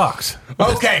behind a box.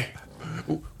 Okay.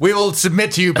 We will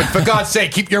submit to you, but for God's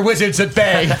sake, keep your wizards at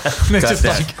bay. It's just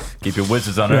like, keep your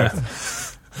wizards on Earth.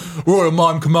 Royal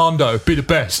Mime Commando, be the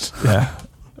best. Yeah.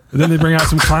 And then they bring out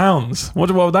some clowns.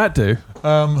 What would that do?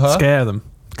 Scare them.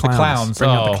 Clowns. Bring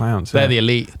out the clowns. They're the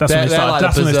elite. That's when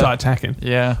they start attacking.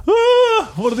 Yeah.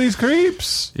 What are these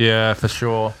creeps? Yeah, for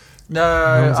sure.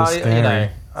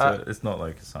 So it's not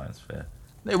like a science fair.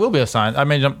 It will be a science. I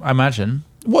mean, I imagine.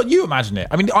 What you imagine it?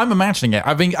 I mean, I'm imagining it.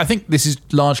 I think this is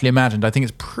largely imagined. I think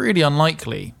it's pretty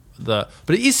unlikely but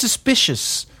it is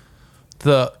suspicious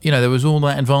that there was all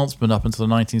that advancement up until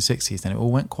the 1960s, then it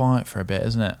all went quiet for a bit,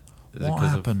 isn't it? What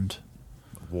happened?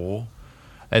 War.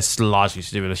 It's largely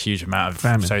to do with a huge amount of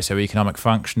socioeconomic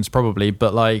functions, probably,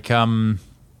 but like it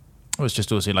was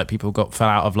just also like people fell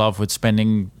out of love with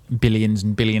spending billions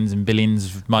and billions and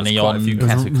billions of money on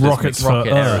rockets for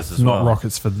Earth, not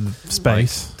rockets for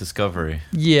space. Like Discovery.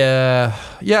 Yeah.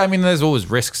 I mean, there's always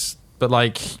risks, but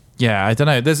like. Yeah, I don't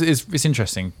know. It's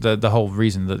interesting the whole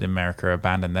reason that America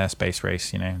abandoned their space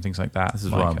race, and things like that. This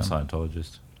is why I'm a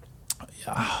Scientologist.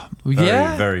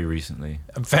 Yeah, very recently.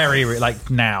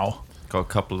 Now. Got a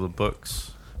couple of the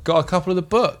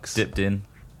books. Dipped in.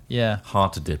 Yeah.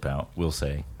 Hard to dip out, we'll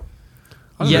say.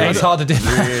 It's hard to dip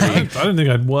out. I don't think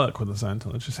I'd work with a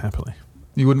Scientologist happily.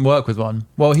 You wouldn't work with one.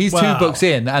 Well, he's 2 books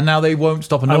in, and now they won't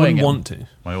stop annoying him. I wouldn't want to.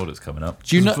 My audit's coming up.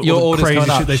 Do you know your audit's coming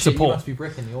up? They support. You must be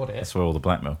bricking the audit. That's where all the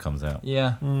blackmail comes out.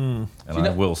 Yeah. And I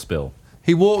will spill.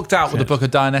 He walked out with a book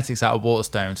of Dianetics out of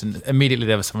Waterstones, and immediately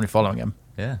there was somebody following him.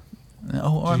 Yeah.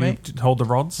 Oh, all right, mate. Hold the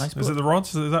rods. Nice is it the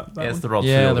rods? Is that it's the rods.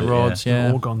 Yeah, the rods. Yeah.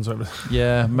 The organs over.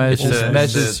 Yeah,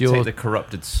 measures your. Take the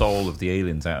corrupted soul of the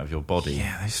aliens out of your body.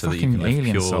 Yeah, those fucking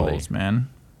alien souls, man.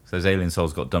 So those alien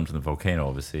souls got dumped in the volcano,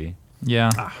 obviously.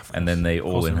 Yeah. And then they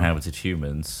all inhabited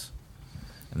humans,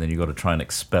 and then you got to try and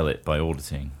expel it by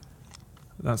auditing.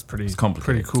 That's it's complicated.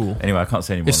 Pretty cool. Anyway, I can't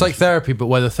say anymore. It's like therapy, but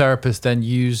where the therapist then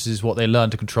uses what they learn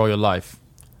to control your life.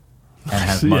 And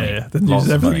has money. Yeah, then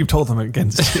uses everything you've told them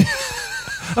against you.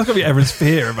 That's got to be everyone's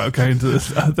fear about going to a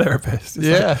therapist. It's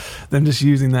like them just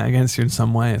using that against you in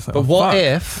some way. It's like, but what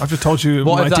if I've just told you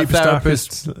my deepest,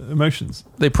 darkest emotions?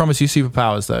 They promise you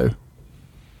superpowers, though,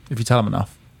 if you tell them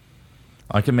enough.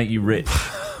 I can make you rich.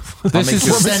 This is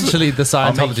essentially the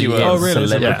Scientology. I'll make you a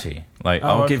celebrity. Yeah. Like,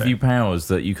 I'll give you powers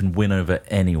that you can win over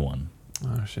anyone.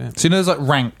 Oh shit! So there's like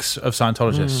ranks of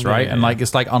Scientologists, right? And like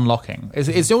it's like unlocking.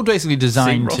 It's all basically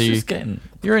designed to.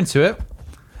 You're into it.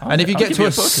 And if you get to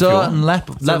a certain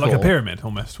level, like a pyramid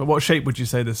almost. Well, what shape would you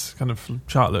say this kind of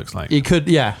chart looks like? You could,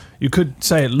 You could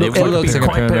say it looks like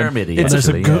quite pyramid-y. It's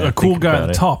a cool guy at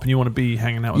the top, and you want to be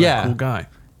hanging out with that cool guy.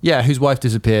 Yeah, whose wife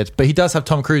disappeared, but he does have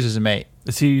Tom Cruise as a mate.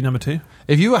 Is he number 2?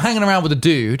 If you were hanging around with a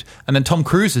dude, and then Tom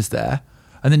Cruise is there,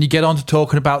 and then you get on to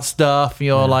talking about stuff, and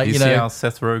you're like, you see how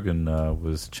Seth Rogen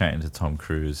was chatting to Tom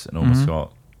Cruise and almost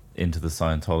got into the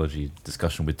Scientology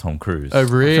discussion with Tom Cruise. Oh,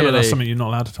 really? I feel like that's something you're not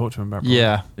allowed to talk to him about. Probably.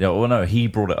 Yeah. Well, no, he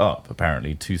brought it up,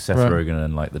 apparently, to Seth Rogen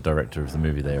and, like, the director of the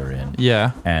movie they were in.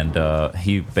 Yeah. And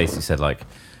he basically said, like,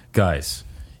 guys,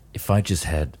 if I just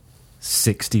had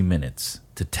 60 minutes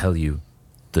to tell you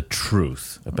the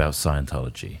truth about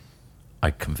Scientology,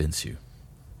 I'd convince you.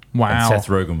 Wow. And Seth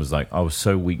Rogen was like, I was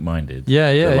so weak-minded.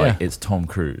 Yeah. It's Tom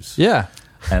Cruise. Yeah.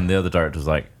 And the other director was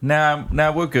like,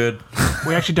 nah, we're good.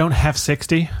 We actually don't have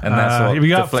 60. And that's what we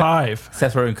got 5.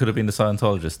 Seth Rogen could have been the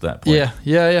Scientologist at that point.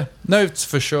 Yeah. No, it's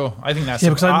for sure. I think that's... Yeah,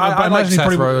 because I like Seth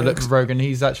Rogen.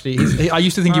 He's actually... I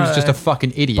used to think he was just a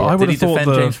fucking idiot. Did he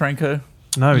defend James Franco?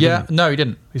 No, he didn't. No, he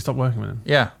didn't. He stopped working with him.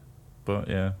 Yeah. But,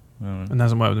 yeah... And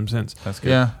hasn't worked with him since. That's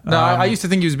good. Yeah. No, I used to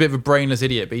think he was a bit of a brainless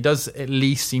idiot, but he does at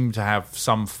least seem to have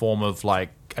some form of like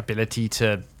ability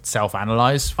to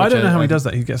self-analyze. I don't know how he does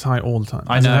that. He gets high all the time.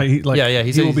 I know. He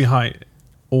will be high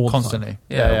all constantly.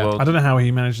 The time. Yeah. Well, I don't know how he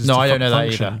manages. No, to I don't know that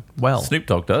function either. Well, Snoop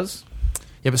Dogg does.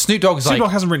 Yeah, but Snoop Dogg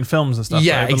hasn't written films and stuff.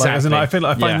 Yeah, right? exactly. I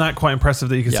find that quite impressive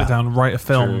that you can sit down and write a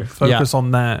film, focus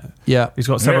on that. Yeah, he's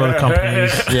got several other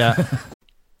companies. Yeah.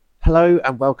 Hello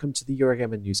and welcome to the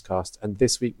Eurogamer Newscast, and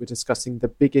this week we're discussing the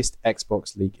biggest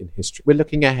Xbox leak in history. We're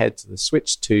looking ahead to the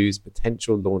Switch 2's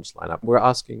potential launch lineup. We're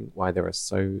asking why there are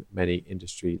so many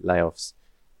industry layoffs,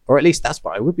 or at least that's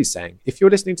what I would be saying. If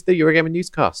you're listening to the Eurogamer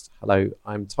Newscast, hello,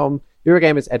 I'm Tom,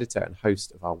 Eurogamer's editor and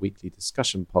host of our weekly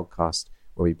discussion podcast,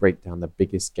 where we break down the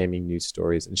biggest gaming news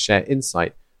stories and share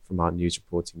insight from our news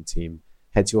reporting team.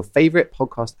 Head to your favourite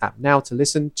podcast app now to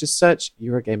listen. Just search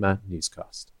Eurogamer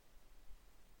Newscast.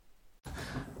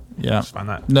 Yeah, I find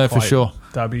that no, for sure.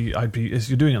 You're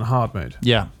doing it in hard mode.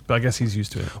 Yeah, but I guess he's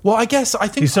used to it. Well, I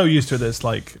think he's so used to it that it's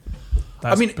like.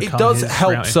 I mean, it does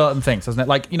help certain things, doesn't it?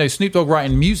 Like, Snoop Dogg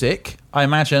writing music, I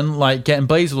imagine, like getting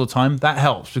blazed all the time, that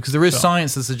helps because there is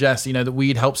science that suggests, that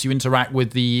weed helps you interact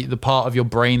with the part of your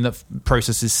brain that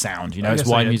processes sound. It's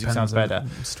why music sounds better.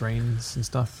 Strains and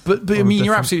stuff. But I mean,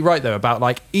 you're absolutely right though about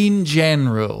like in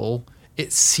general.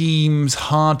 It seems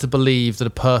hard to believe that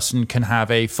a person can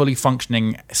have a fully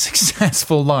functioning,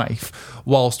 successful life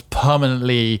whilst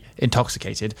permanently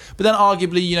intoxicated. But then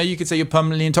arguably, you could say you're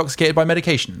permanently intoxicated by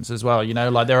medications as well.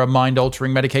 Like there are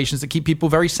mind-altering medications that keep people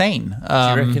very sane. Do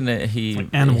you reckon that he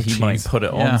might put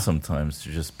it on sometimes to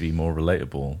just be more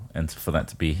relatable and for that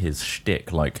to be his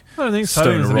shtick? Like, I don't think so.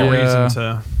 There's no reason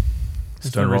to...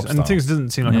 And things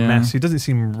doesn't seem like a mess. He doesn't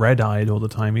seem red-eyed all the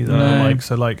time either. No.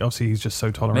 Obviously he's just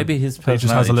so tolerant. Maybe his personality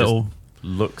just has a little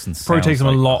looks and sounds. Probably takes him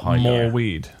a lot more high.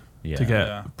 weed to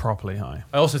get properly high.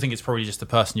 I also think it's probably just the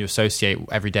person you associate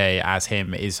every day as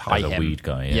him is high as a him. Weed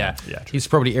guy. Yeah. He's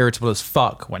probably irritable as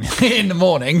fuck when in the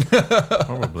morning.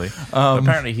 Probably.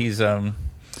 Apparently he's not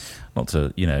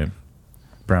to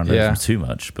brown nose him too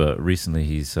much, but recently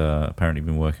he's apparently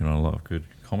been working on a lot of good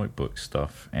comic book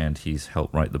stuff, and he's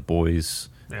helped write The Boys,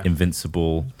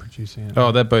 Invincible. Producing it.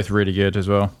 Oh, they're both really good as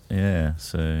well. Yeah,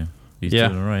 so he's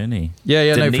doing all right, isn't he? Yeah,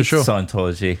 Didn't no, for sure.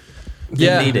 Scientology.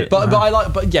 Didn't need it. But I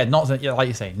not to, like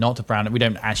you say, not to brown it. We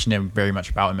don't actually know very much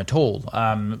about him at all.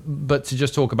 But to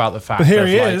just talk about the fact but here that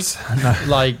he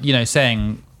is.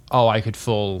 saying, oh, I could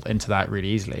fall into that really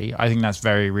easily. I think that's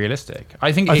very realistic.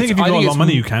 I think if you've got a lot of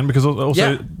money, you can, because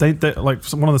also they like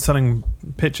one of the selling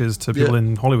pitches to people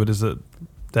in Hollywood is that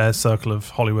their circle of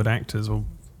Hollywood actors will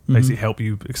basically help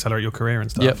you accelerate your career and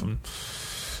stuff. And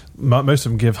most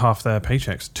of them give half their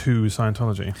paychecks to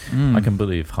Scientology. I can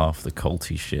believe half the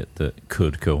culty shit that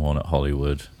could go on at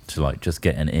Hollywood to like just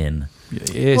get an in.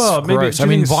 It's gross. I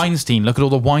mean, Weinstein. Look at all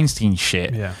the Weinstein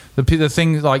shit. Yeah, the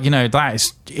things like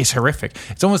that is horrific.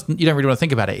 It's almost you don't really want to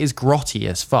think about it. It's grotty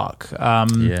as fuck.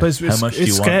 But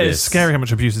it's scary how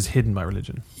much abuse is hidden by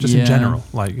religion, just in general.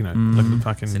 Like look at the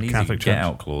fucking it's an Catholic easy Church. Get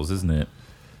out clause, isn't it?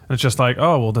 And it's just like,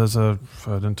 oh well, there's an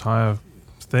entire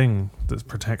thing that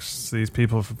protects these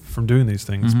people from doing these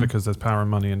things because there's power and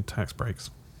money and tax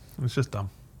breaks. It's just dumb.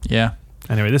 Yeah.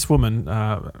 Anyway, this woman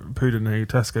pooed in a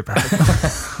Tesco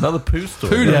bag. Another poo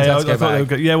story. Pooed in a Tesco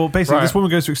bag. Well, basically, this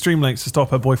woman goes to extreme lengths to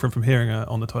stop her boyfriend from hearing her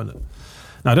on the toilet.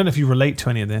 Now, I don't know if you relate to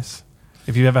any of this.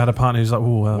 If you've ever had a partner who's like,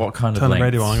 what kind turn of the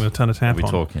radio on, I'm going to turn a tap on. Are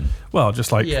we talking? Well,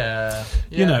 just like, you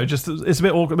know, just it's a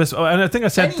bit awkward. And I think I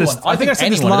said this. I think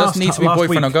anyone. It doesn't need to be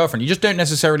boyfriend or girlfriend. You just don't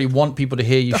necessarily want people to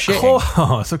hear you shitting.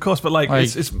 Of course. But like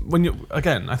it's when you,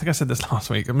 again, I think I said this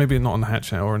last week, maybe not on the Hat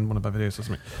Chat or in one of my videos or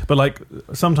something. But like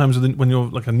sometimes when you're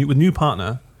like a new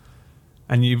partner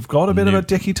and you've got a bit of a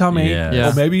dicky tummy,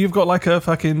 or maybe you've got like a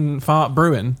fucking fart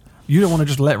brewing, you don't want to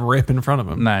just let rip in front of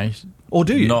them. No. Or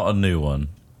do you? Not a new one.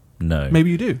 No. Maybe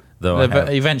you do.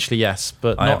 Eventually, yes,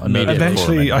 but not immediately.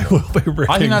 Eventually, I will be ripping.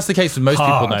 I think that's the case with most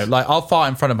people, though. Like, I'll fart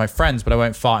in front of my friends, but I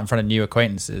won't fart in front of new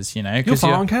acquaintances, you know? You'll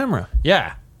fart on camera.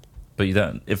 Yeah. But you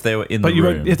don't. If they were in the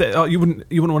room, you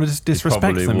wouldn't want to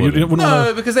disrespect them.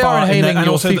 No, because they are inhaling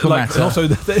your fecal matter. And also,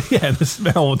 the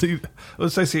smell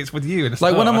associates with you.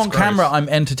 Like when I'm on camera, I'm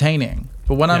entertaining,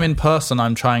 but when I'm in person,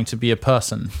 I'm trying to be a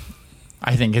person.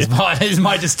 I think is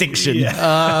my distinction.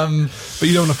 Yeah. But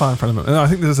you don't want to fart in front of them. And I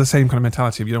think there's the same kind of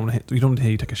mentality of you don't want to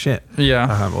hear you take a shit.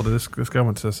 Yeah. Although this girl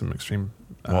went to some extreme.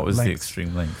 What was the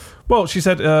extreme length? Well, she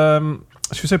said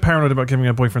she was so paranoid about giving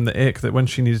her boyfriend the ick that when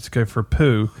she needed to go for a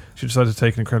poo, she decided to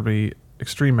take an incredibly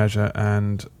extreme measure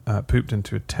and pooped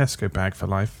into a Tesco bag for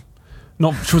life.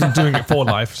 She wasn't doing it for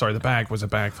life. Sorry, the bag was a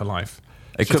bag for life.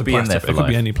 It could be in there for life. It could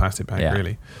be any plastic bag,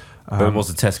 really. But it was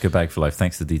a Tesco bag for life,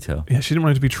 thanks to detail. Yeah, she didn't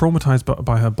want him to be traumatized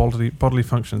by her bodily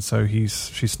functions, so she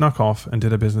snuck off and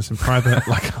did her business in private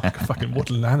like a fucking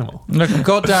woodland animal. Like a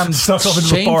goddamn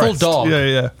shameful dog.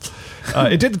 Yeah.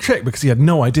 It did the trick because he had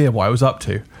no idea what I was up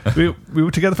to. We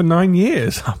were together for 9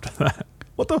 years after that.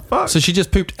 What the fuck? So she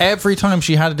just pooped every time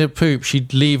she had to poop,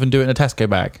 she'd leave and do it in a Tesco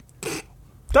bag.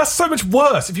 That's so much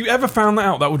worse. If you ever found that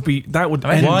out, that would end.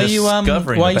 Why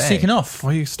are you seeking off? Why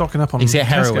are you stocking up on heroin?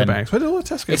 Tesco bags? Where did all the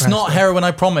Tesco it's bags not go? heroin,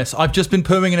 I promise. I've just been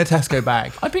pooing in a Tesco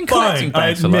bag. I've been collecting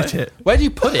bags. I admit it. Where do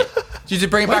you put it? Do you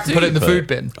just bring it back and put it in the food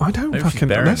bin? I don't Maybe fucking.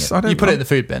 You put it in the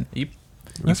food bin.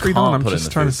 Let's read on. I'm just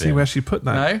trying to see where she put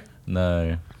that.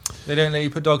 No. They don't let you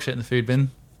put dog shit in the food bin.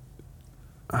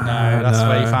 No, that's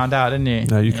where you found out, didn't you?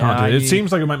 No, you can't do it. It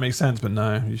seems like it might make sense, but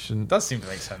no, you shouldn't. It does seem to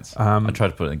make sense. I tried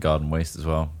to put it in garden waste as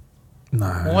well. No.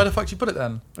 Well, why the fuck did you put it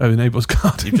then? Oh, the neighbour's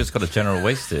garden. You've just got to general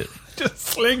waste it. Just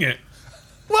sling it.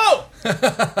 Whoa!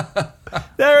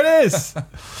 There it is.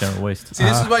 General waste. See,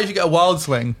 this is why you should get a wild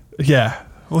swing. Yeah.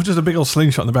 Or just a big old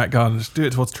slingshot in the back garden. Just do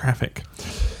it towards traffic.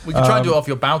 We could try and do it off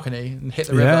your balcony and hit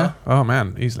the river. Yeah. Oh,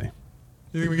 man. Easily.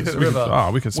 You think we could hit the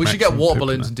river? We should get water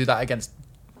balloons and do that against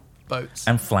boats.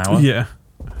 And flour. Yeah.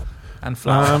 And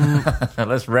flour.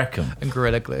 Let's wreck them. And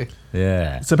Gorilla Glue.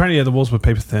 Yeah. So apparently, the walls were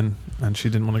paper thin, and she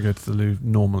didn't want to go to the loo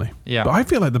normally. Yeah. But I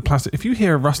feel like the plastic. If you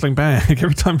hear a rustling bag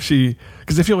every time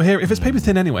because if it's paper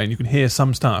thin anyway, and you can hear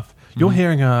some stuff, you're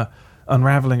hearing her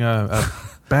unraveling a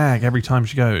bag every time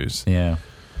she goes. Yeah.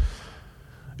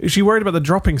 Is she worried about the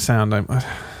dropping sound? I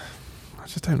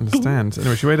just don't understand.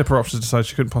 Anyway, she weighed up her options, decided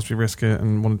she couldn't possibly risk it,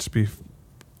 and wanted to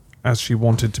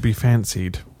be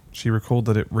fancied. She recalled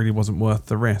that it really wasn't worth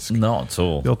the risk. Not at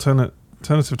all. The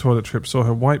alternative toilet trip saw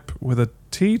her wipe with a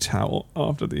tea towel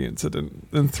after the incident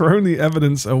and thrown the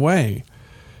evidence away.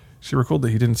 She recalled that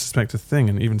he didn't suspect a thing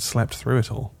and even slept through it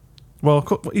all. Well,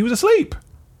 he was asleep.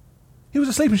 He was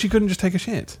asleep and she couldn't just take a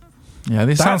shit. Yeah,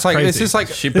 this sounds like crazy. this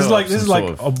is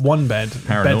like a one bed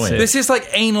paranoia. This is like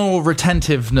anal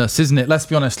retentiveness, isn't it? Let's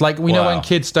be honest. Like we know when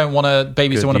kids don't want to,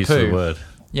 babies don't want to poo. The word.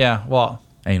 Yeah, what?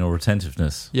 Anal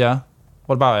retentiveness. Yeah.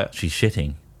 What about it? She's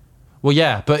shitting. Well,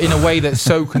 yeah, but in a way that's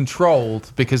so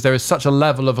controlled because there is such a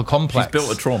level of a complex. She's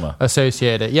built a trauma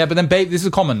associated. Yeah, but then this is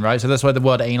common, right? So that's where the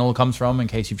word anal comes from. In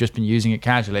case you've just been using it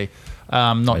casually,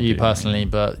 not you personally,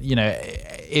 but you know,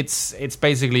 it's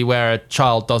basically where a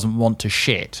child doesn't want to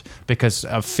shit because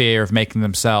of fear of making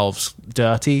themselves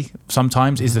dirty.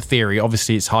 Sometimes is the theory.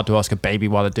 Obviously, it's hard to ask a baby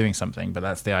while they're doing something, but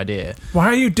that's the idea. Why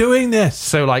are you doing this?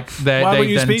 So like, why won't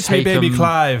you speak to me, baby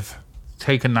Clive?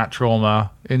 Taken that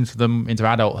trauma into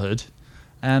adulthood,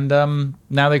 and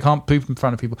now they can't poop in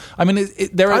front of people. I mean,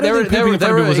 there are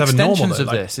extensions of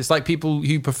this. It's like people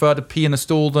who prefer to pee in a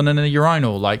stall than in a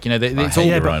urinal. Like, you know,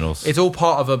 it's all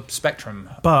part of a spectrum.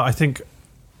 But I think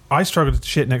I struggle to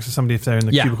shit next to somebody if they're in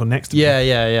the cubicle next to me.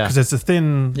 Yeah. Because there's a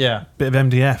thin bit of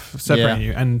MDF separating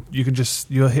you, and you can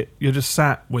you're just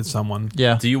sat with someone.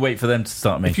 Yeah. Do you wait for them to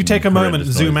start making? If you take a moment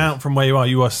and zoom out from where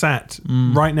you are sat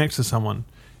right next to someone,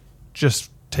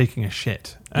 just taking a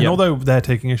shit. And although they're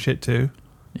taking a shit too,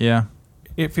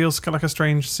 it feels kind of like a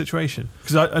strange situation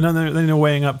because I know they're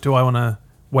weighing up. Do I want to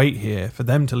wait here for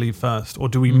them to leave first, or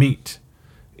do we meet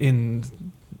in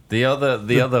the other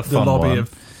fun lobby one.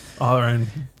 of our own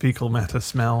fecal matter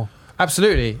smell?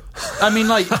 Absolutely. I mean,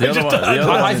 like, I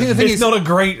think the thing is, not a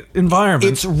great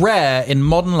environment. It's rare in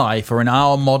modern life or in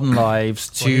our modern lives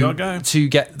to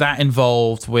get that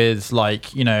involved with,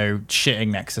 like, you know, shitting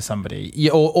next to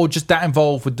somebody, or just that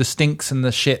involved with the stinks and the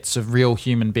shits of real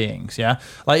human beings. Yeah,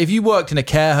 like if you worked in a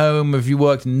care home, or if you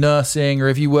worked in nursing, or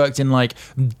if you worked in like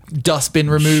dustbin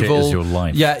removal, shit is your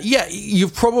life. Yeah,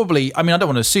 you've probably. I mean, I don't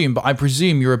want to assume, but I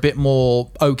presume you're a bit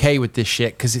more okay with this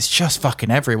shit because it's just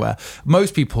fucking everywhere.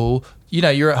 Most people. You know,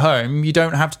 you're at home. You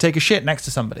don't have to take a shit next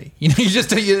to somebody. You know, you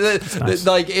just nice.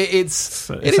 Like it's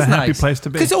a happy nice. place to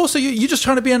be. Because also you're just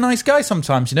trying to be a nice guy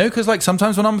sometimes. You know, because like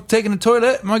sometimes when I'm taking a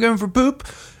toilet, am I going for a poop?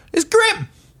 It's grim.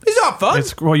 It's not fun.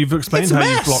 Well, you've explained how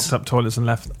you've blocked up toilets and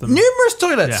left them. Numerous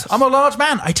toilets. Yes. I'm a large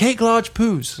man. I take large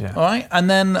poos. Yeah. All right, and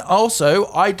then also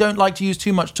I don't like to use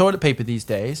too much toilet paper these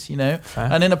days. You know,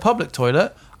 and in a public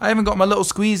toilet. I haven't got my little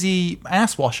squeezy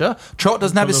ass washer. Trot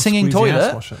doesn't have his singing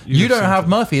toilet. You don't have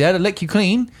Murphy there to lick you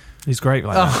clean. He's great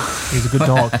like that. He's a good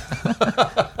dog.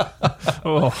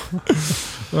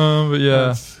 But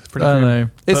yeah. I don't know.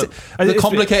 It's a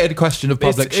complicated question of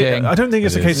public shitting. I don't think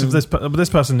it's a case of this. But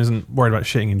this person isn't worried about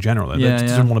shitting in general. They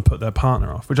just don't want to put their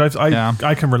partner off, which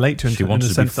I can relate to. She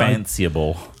wants to be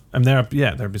fanciable. And there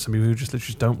be some people who just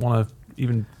literally don't want to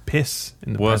even piss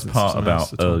in the worst part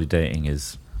about early dating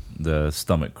is the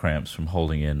stomach cramps from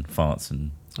holding in farts and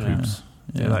poops.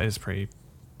 Yeah, that is pretty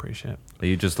shit.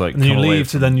 You just like and then you leave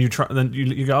to then you try then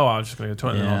you go, I'm just going to go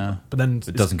to the toilet. Yeah. But then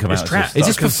it doesn't come out. Trapped. Is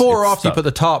this before or after you put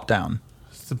the tarp down?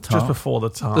 Just before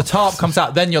the tarp. The tarp comes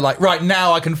out, then you're like, right,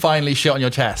 now I can finally shit on your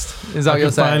chest. Is that what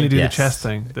you're saying? Finally do the chest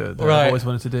thing that I've always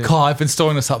wanted to do. God, I've been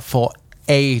storing this up for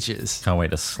ages. Can't wait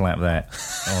to slap that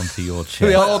onto your chest.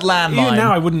 The old landmine. Even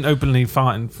now, I wouldn't openly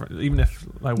fart even if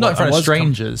like not in front of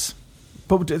strangers.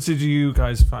 But did you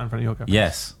guys fart in front of your girlfriend?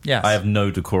 Yes. I have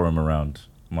no decorum around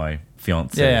my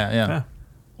fiance. Yeah.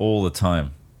 All the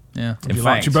time. Yeah. In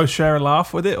fact, do you both share a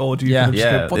laugh with it, or do you kind of just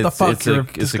go, what the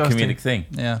fuck? It's a comedic thing.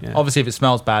 Yeah. Obviously, if it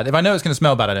smells bad, if I know it's going to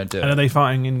smell bad, I don't do it. And are they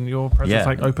farting in your presence,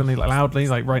 like openly, like loudly,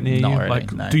 like right near you? Really,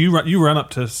 like, no. do you run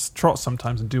up to Trot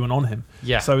sometimes and do one on him?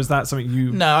 Yeah. So is that something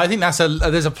you? No, I think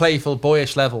there's a playful,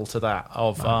 boyish level to that.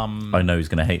 I know he's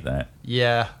going to hate that.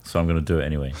 Yeah. So I'm going to do it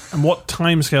anyway. And what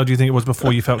time scale do you think it was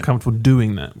before you felt comfortable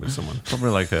doing that with someone? Probably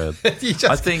like a.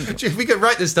 I think we could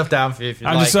write this stuff down for you if you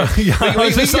like.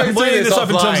 I'm just weighing this up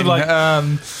in terms of like,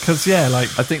 because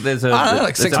I think there's a. I don't know,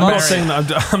 like 6 months. I'm not saying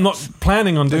that I'm not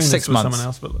planning on doing 6 this with months. someone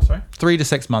else, but sorry, 3 to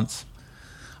 6 months.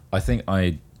 I think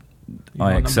I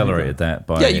accelerated that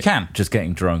by you can just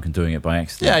getting drunk and doing it by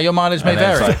accident. Yeah, your mileage may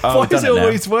vary. Like, why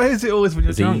is it always when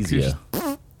you're drunk? Easier.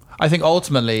 I think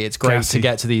ultimately it's great to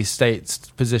get to these states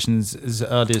positions as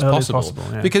early as possible.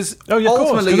 Because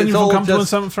ultimately then it's you feel all comfortable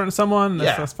just, in front of someone.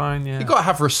 That's fine. Yeah, you've got to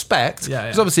have respect.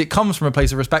 Because obviously it comes from a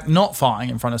place of respect, not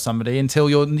farting in front of somebody until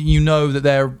you know that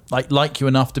they're like you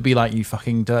enough to be like, you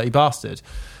fucking dirty bastard.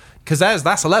 Because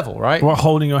that's a level, right? What,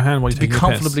 holding your hand while you take a piss? Be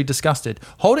comfortably disgusted.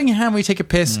 Holding your hand while you take a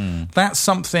piss, that's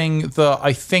something that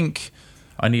I think.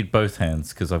 I need both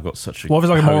hands because I've got such a. What if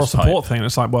it's like a moral support thing?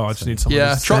 It's like, well, I just need someone.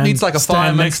 Yeah, Trot needs like a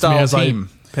fireman style team.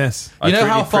 Piss. You know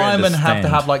how firemen have to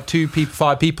have like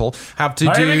 5 people have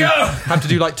to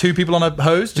do like 2 people on a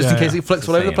hose just in case it flicks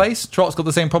all over the place. Trot's got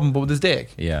the same problem, but with his dick.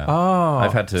 Yeah. Oh,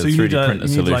 I've had to 3D print a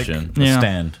solution, a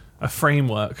stand. A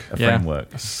framework.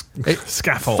 A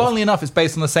scaffold. Funnily enough, it's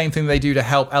based on the same thing they do to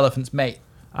help elephants mate.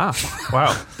 Ah,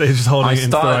 wow. They're just holding it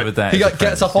in with that. He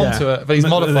gets up onto it, but he's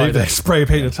modified They spray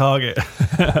paint a target.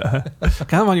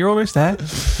 Come on, you're almost there.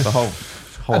 The whole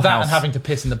and that house. and having to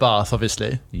piss in the bath,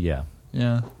 obviously. Yeah.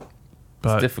 Yeah.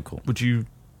 But it's difficult. Would you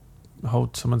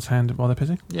hold someone's hand while they're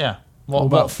pissing? Yeah. What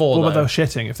about they're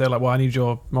shitting? If they're like, well, I need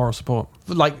your moral support.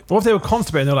 Like, what if they were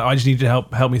constipated and they're like, I just need you to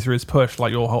help me through this push?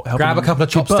 Like, you're helping. Grab a couple of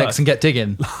chopsticks and get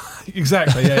digging.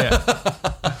 Exactly. Yeah.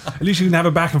 At least you can have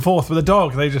a back and forth with a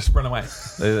dog. They just run away.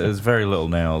 There's very little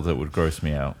now that would gross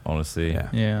me out, honestly.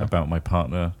 Yeah. About my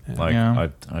partner.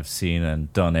 I've seen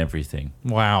and done everything.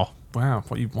 Wow.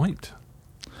 What you've wiped?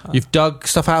 You've dug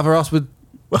stuff out of her ass with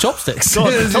chopsticks.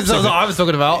 That's what I was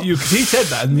talking about. He said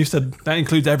that, and you said that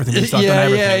includes everything. You've done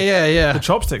everything. Yeah. The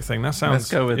chopstick thing. That sounds. Let's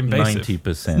go with invasive.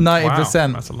 90%. 90%. Wow,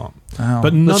 that's a lot. Wow.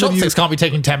 But the chopsticks can't be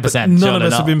taking 10%. None of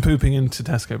us have been pooping into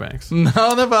Tesco bags.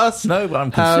 None of us but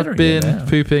I'm considering have been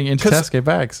pooping into Tesco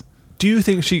bags. Do you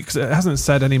think she, because it hasn't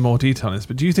said any more detail on this,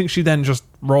 but do you think she then just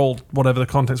rolled whatever the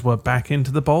contents were back into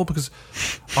the bowl? Because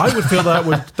I would feel that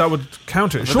would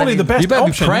counter it. Surely the best you better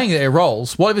option... be praying that it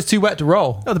rolls. What if it's too wet to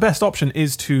roll? No, the best option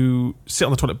is to sit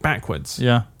on the toilet backwards.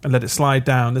 Yeah. And let it slide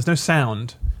down. There's no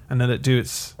sound. And then it do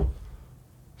its...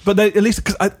 But at least,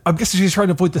 because I'm guessing she's trying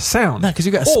to avoid the sound. No, because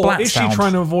you get a splat Or is sound. she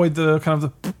trying to avoid the kind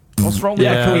of the... What's wrong with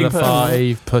the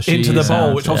 5 pushy into the bowl,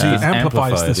 sound. which obviously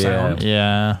amplifies the sound.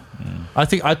 Yeah. I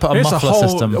think I'd put a There's muffler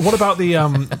system. What about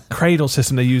the cradle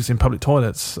system they use in public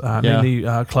toilets? Mainly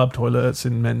club toilets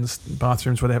in men's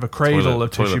bathrooms where they have a cradle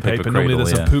of tissue paper. Normally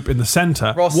there's a poop in the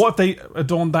centre. Ross, what if they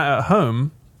adorned that at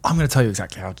home? I'm going to tell you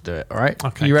exactly how to do it, all right?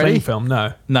 Okay. You ready? Clean film?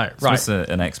 No. No, So right. it's an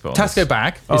Xbox. Tesco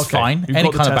bag is fine. You've Any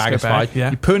got the kind of bag Tesco is fine. bag,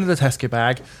 yeah. You put it into the Tesco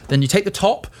bag, then you take the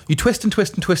top, you twist and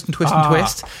twist and twist and twist and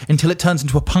twist until it turns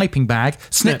into a piping bag,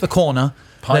 snip the corner,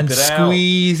 then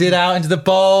squeeze it out into the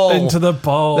bowl. Into the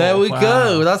bowl. There we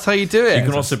go. That's how you do it. You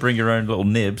can also bring your own little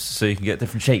nibs so you can get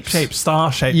different shapes.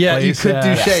 Star shape. Yeah, please. you could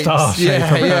do shapes. Star shape.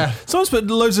 Yeah. Someone's put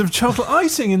loads of chocolate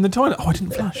icing in the toilet. Oh, I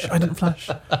didn't flush.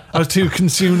 I was too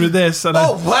consumed with this. And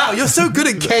wow, you're so good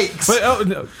at cakes. Wait,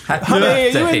 no. Honey, are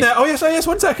you in there? Oh, yes,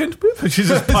 1 second. She's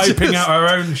just piping out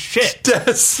her own shit.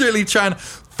 Desperately trying.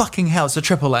 Fucking hell, it's a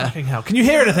triple layer. Fucking hell. Can you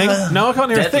hear anything? No, I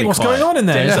can't hear a thing. What's going on in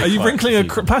there? Are you wrinkling a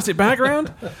plastic bag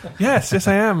around? Yes,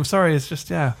 I am. Sorry, it's just,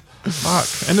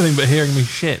 fuck. Anything but hearing me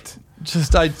shit.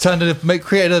 I turned it,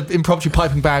 created an impromptu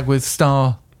piping bag with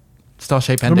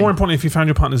star-shaped ending. But more importantly, if you found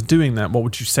your partners doing that, what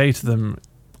would you say to them?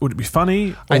 Would it be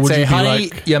funny? Or I'd would say, you be honey,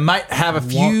 like, you might have a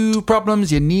few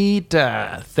problems. You need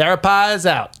to therapize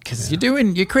out because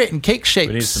you're creating cake shapes.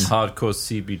 We need some hardcore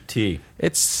CBT.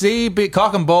 It's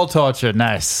cock and ball torture.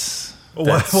 Nice.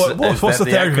 What's the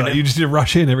therapy like? You just need to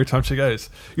rush in every time she goes.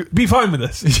 Be fine with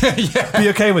this. Be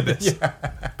okay with this.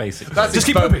 Basically. Just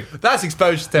keep pooping. That's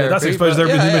exposure therapy. That's exposure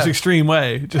therapy in the most extreme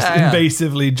way. Just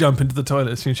invasively jump into the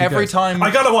toilet as soon as she goes. Time I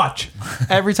gotta watch.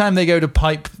 Every time they go to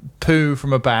pipe poo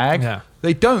from a bag,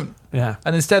 they don't. Yeah.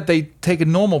 And instead they take a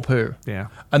normal poo. Yeah.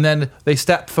 And then they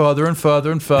step further and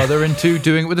further and further into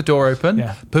doing it with the door open,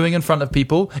 pooing in front of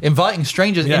people, inviting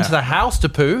strangers into the house to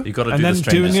poo. You've got to and do then the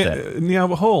stranger doing step. it in the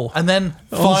Albert Hall. And then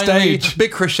on finally, stage.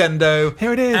 big crescendo.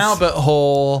 Here it is. Albert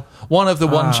Hall. One of the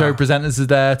One Show presenters is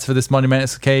there for this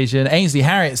monumentous occasion. Ainsley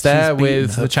Harriot's there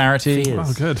with the charity. fears.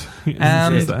 Oh, good.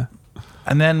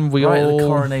 And then we Right, all... the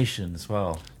coronation as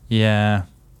well. Yeah.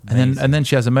 And then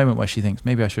she has a moment where she thinks,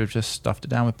 maybe I should have just stuffed it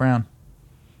down with Brown.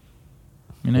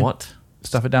 You know? What?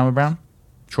 Stuff it down with Brown?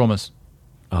 Traumas.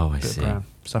 Oh, I see. Brown.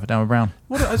 Stuff it down with Brown.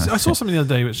 I saw something the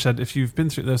other day which said if you've been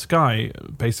through... This guy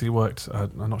basically worked...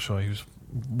 I'm not sure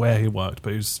where he worked, but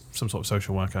he was some sort of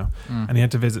social worker. And he had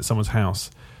to visit someone's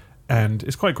house. And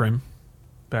it's quite grim,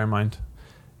 bear in mind.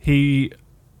 He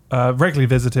regularly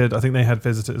visited... I think they had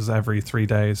visitors every 3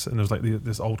 days. And there was like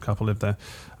this old couple lived there.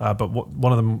 But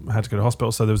one of them had to go to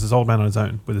hospital. So there was this old man on his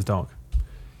own with his dog.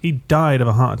 He died of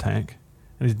a heart attack.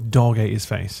 And his dog ate his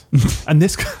face. And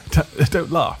this guy...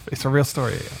 Don't laugh. It's a real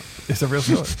story. It's a real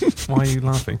story. Why are you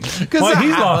laughing? Because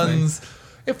he's happens.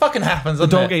 It fucking happens. The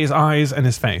dog ate his eyes and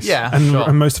his face. Yeah,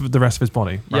 and most of the rest of his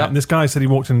body. Right? Yep. And this guy said he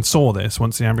walked in and saw this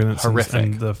once the ambulance Horrific.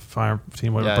 and the fire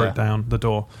team broke down the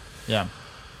door. Yeah. And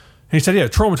he said,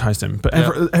 it traumatized him. But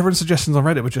everyone's suggestions on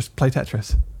Reddit were just play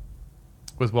Tetris.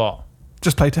 With what?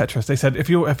 Just play Tetris. They said, if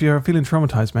you're feeling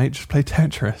traumatized, mate, just play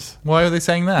Tetris. Why are they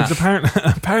saying that?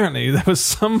 Because apparently there was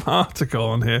some article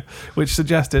on here which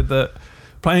suggested that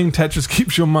playing Tetris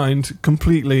keeps your mind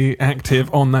completely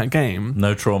active on that game.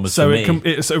 No traumas So for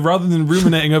me. so rather than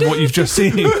ruminating over what you've just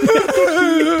seen, just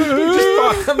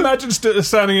imagine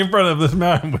standing in front of this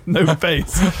man with no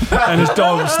face and his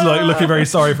dog's like looking very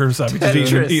sorry for himself. He's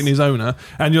just eating his owner,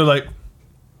 and you're like,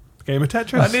 game of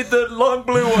Tetris. I need the long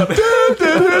blue one.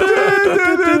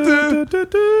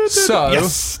 So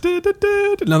yes,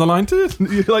 another line too.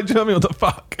 You're like, do you know what I mean? What the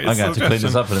fuck? I'm going to have to clean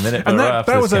this up in a minute. And but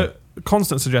that was a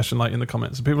constant suggestion, like in the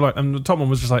comments. And people were like, and the top one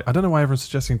was just like, I don't know why everyone's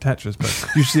suggesting Tetris, but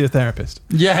you should see a therapist.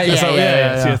 Yeah.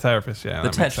 See a therapist. Yeah, the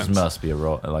that makes Tetris sense. must be a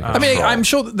rot. Like I mean, I'm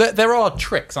sure that there are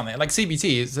tricks on it. Like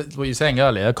CBT is what you're saying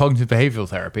earlier. Cognitive behavioral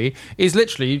therapy is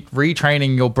literally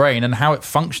retraining your brain and how it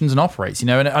functions and operates. You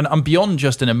know, and beyond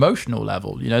just an emotional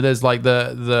level. You know, there's like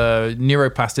the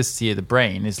neuroplasticity of the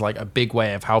brain is like a big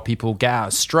way of how people get out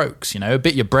of strokes. You know, a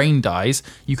bit your brain dies,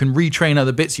 you can retrain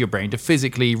other bits of your brain to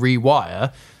physically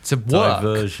rewire to work.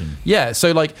 Diversion. Yeah,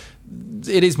 so like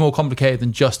it is more complicated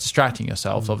than just distracting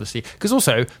yourself, obviously. Because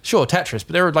also, sure, Tetris,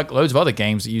 but there are like loads of other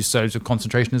games that use loads of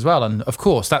concentration as well. And of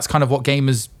course, that's kind of what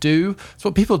gamers do. It's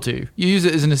what people do. You use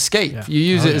it as an escape. Yeah. You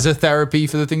use it as a therapy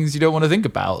for the things you don't want to think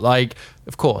about. Like,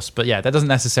 of course. But yeah, that doesn't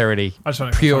necessarily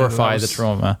purify the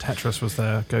trauma. Tetris was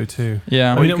their go-to.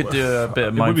 Yeah. Or you could do a bit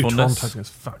of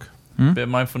mindfulness. Bit of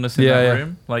mindfulness in that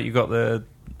room. Like you got the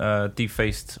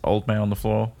defaced old man on the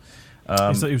floor.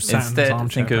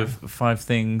 Instead, think of 5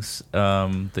 things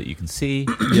that you can see,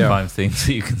 5 things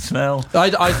that you can smell.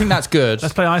 I think that's good.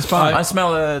 Let's play I Spy. I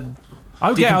smell a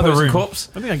I'll get out of the room. Corpse.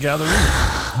 I think I get out of the room.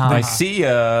 I see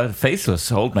a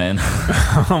faceless old man.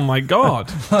 Oh my god!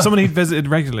 Someone he'd visited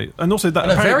regularly, and also that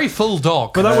and a very full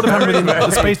dog. But that would have happened within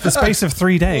the space of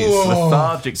 3 days.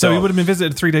 Lethargic so dog. he would have been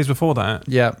visited 3 days before that.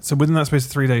 Yeah. So within that space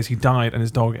of 3 days, he died, and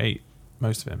his dog ate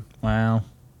most of him. Wow.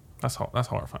 That's hot. That's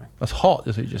horrifying. That's hot,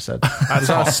 is what you just said. That's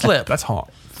hot. A slip. That's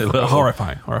hot.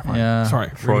 Horrifying. Yeah. Sorry.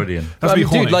 Freudian. That's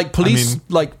dude, like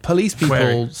police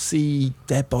people see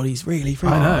dead bodies really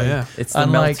frequently. I know, yeah. It's the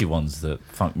melty ones that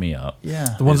funk me up.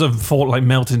 Yeah. The ones that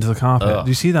melt into the carpet.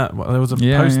 Do you see that? There was a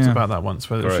post about that once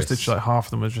where it was just literally half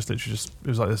of them was just literally it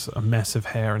was like a mess of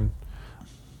hair and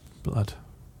blood.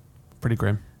 Pretty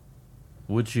grim.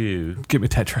 Would you give me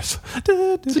Tetris?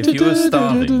 If you were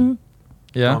starving,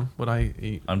 would I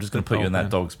eat? I'm just going to put you in that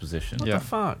dog's position. What the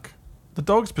fuck? The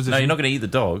dog's position? No, you're not going to eat the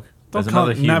dog. Dog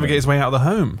can't navigate his way out of the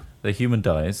home. The human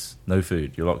dies, no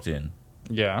food, you're locked in.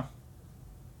 Yeah.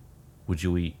 Would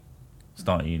you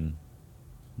start eating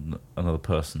another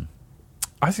person?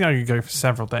 I think I could go for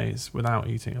several days without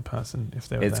eating a person if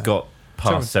they were there. It's got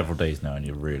past several days now and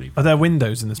you're really... Are there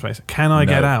windows in this place? Can I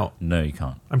get out? No, you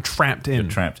can't. I'm trapped in. You're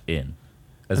trapped in.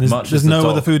 There's no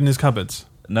other food in his cupboards?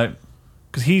 No.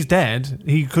 Because he's dead.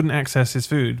 He couldn't access his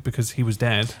food because he was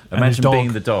dead. Imagine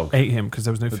being the dog. Ate him because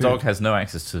there was no food. The dog has no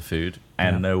access to the food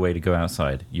and no way to go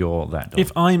outside. You're that dog.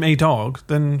 If I'm a dog,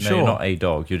 then sure. No, you're not a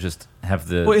dog. You just have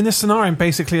the... Well, in this scenario, I'm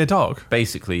basically a dog.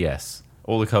 Basically, yes.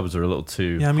 All the cupboards are a little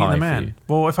too high I'm eating the man.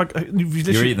 For you. Well, if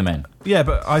you're eating the man. Yeah,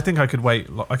 but I think I could wait.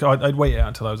 I'd wait it out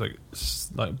until I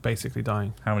was like basically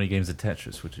dying. How many games of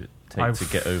Tetris would it take to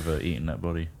get over eating that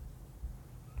body?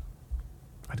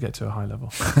 I'd get to a high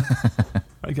level.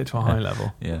 I'd get to a high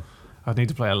level. Yeah. I'd need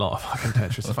to play a lot of fucking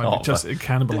Tetris if I could just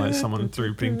cannibalize someone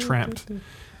through being trapped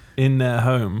in their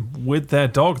home with their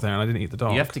dog there, and I didn't eat the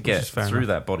dog. You have to get through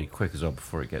that body quick as well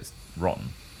before it gets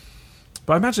rotten.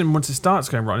 But I imagine once it starts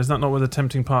going rotten, is that not with a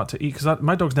tempting part to eat? Because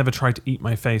my dog's never tried to eat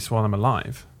my face while I'm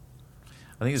alive.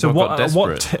 I think it's so got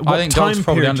desperate. I think dogs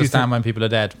probably understand when people are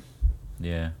dead.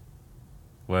 Yeah.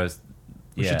 Whereas...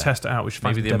 We should test it out. We should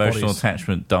find maybe the emotional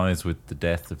attachment dies with the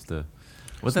death of the...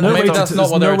 There's no way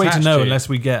to know unless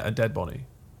we get a dead body.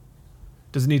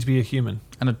 Does it need to be a human?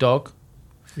 And a dog?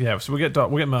 Yeah, so we'll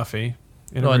get Murphy.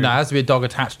 No, it has to be a dog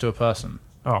attached to a person.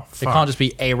 Oh, fuck. It can't just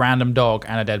be a random dog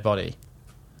and a dead body.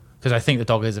 Because I think the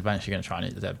dog is eventually going to try and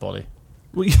eat the dead body.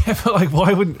 Well, yeah, but like,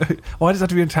 why does it have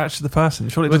to be attached to the person?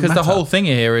 Surely it doesn't matter. The whole thing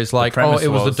here is like, it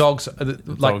was the dog's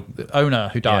the owner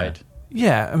who died.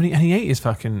 Yeah, I mean, and he ate his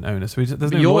fucking owner, so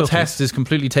there's no Your loyalty. test is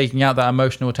completely taking out that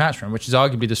emotional attachment, which is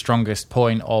arguably the strongest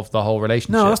point of the whole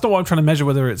relationship. No, that's not what I'm trying to measure.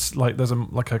 Whether it's like there's a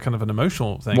kind of an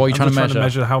emotional thing. What are you trying to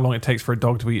measure how long it takes for a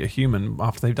dog to eat a human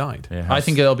after they've died. I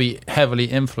think it'll be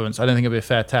heavily influenced. I don't think it'll be a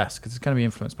fair test because it's going to be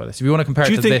influenced by this. If you want to compare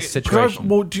it to this situation,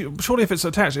 surely if it's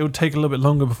attached, it would take a little bit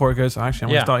longer before it goes. Actually, I'm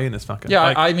going to start eating this fucker.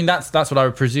 Yeah, I mean that's what I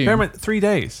would presume. 3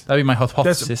 days. That'd be my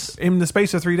hypothesis. In the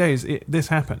space of 3 days, this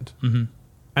happened,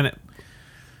 and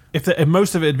if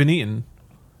most of it had been eaten,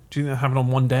 do you think that happened on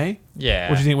one day? Yeah.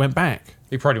 Or do you think it went back?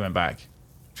 He probably went back.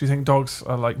 Do you think dogs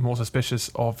are like more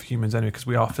suspicious of humans anyway because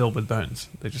we are filled with bones?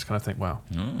 They just kind of think, wow,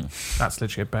 that's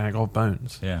literally a bag of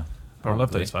bones. Yeah. I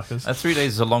love those fuckers. 3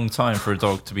 days is a long time for a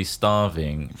dog to be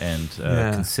starving and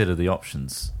consider the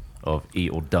options of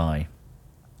eat or die.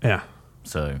 Yeah.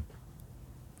 So,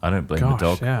 I don't blame the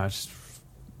dog. Yeah.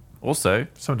 Also,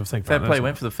 something to think fair about. play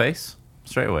went for the face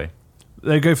straight away.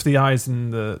 They go for the eyes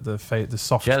and the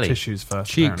soft tissues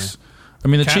first. Cheeks. Apparently. I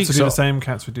mean, the cats cheeks would do the same.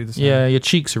 Cats would do the same. Yeah, your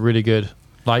cheeks are really good.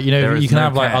 Like you can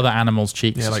have like other animals'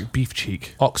 cheeks. Yeah, like beef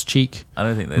cheek, ox cheek. I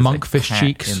don't think there's monkfish a cat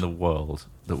cheeks in the world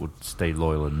that would stay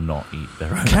loyal and not eat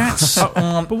their own cats.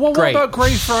 But what about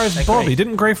Greyfriars Bobby?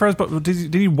 Didn't Greyfriars Bobby?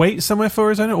 Did he wait somewhere for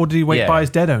his owner, or did he wait by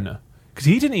his dead owner? Because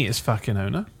he didn't eat his fucking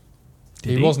owner.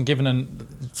 He wasn't given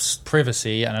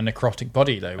privacy and a necrotic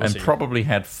body, though, was and he? Probably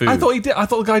had food. I thought he did. I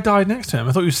thought the guy died next to him.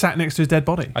 I thought he was sat next to his dead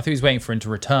body. I thought he was waiting for him to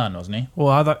return, wasn't he?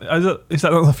 Well, is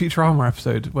that not the Futurama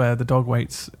episode where the dog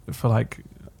waits for like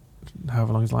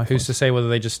however long his life Who's to say whether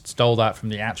they just stole that from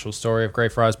the actual story of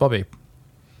Greyfriars Bobby?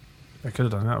 They could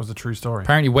have done. That was a true story.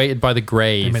 Apparently, weighted by the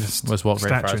grave They made a was what Grey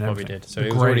statue Friars and probably everything. did. So The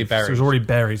it was already grave. buried. So it was already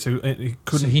buried. So he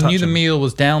couldn't. So he touch knew the him. meal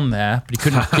was down there, but he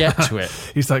couldn't get to it.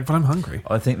 He's like, but I'm hungry.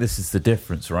 I think this is the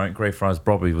difference, right? Greyfriars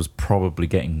Bobby was probably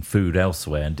getting food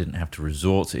elsewhere and didn't have to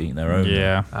resort to eating their own.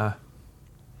 Yeah.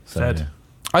 Said.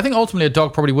 I think ultimately a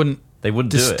dog probably wouldn't. They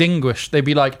wouldn't do it. distinguish. They'd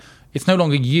be like, it's no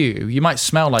longer you. You might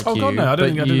smell like Oh you. God, no! I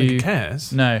don't but think you- he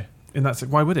cares. No. And that's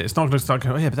why would it? It's not going to start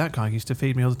going. Oh yeah, but that guy used to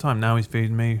feed me all the time. Now he's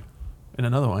feeding me in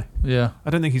another way. Yeah. I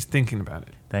don't think he's thinking about it.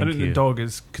 Thank I don't think you. the dog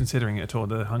is considering it at all.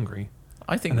 They're hungry.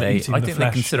 I think And they're they eating the they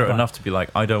flesh consider it of enough to be like,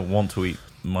 I don't want to eat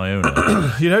my own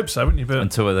You'd hope so, wouldn't you? But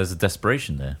until there's a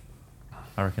desperation there.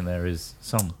 I reckon there is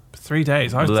some. 3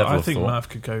 days. I level of think thought. Murph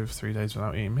could go 3 days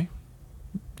without eating me.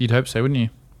 You'd hope so, wouldn't you?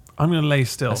 I'm going to lay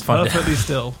still, That's fine. perfectly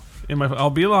still. I'll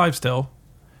be alive still,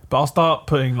 but I'll start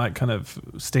putting like kind of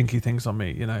stinky things on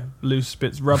me. You know, loose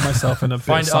bits. Rub myself in a bit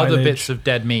Find of other silage, bits of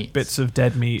dead meat. bits of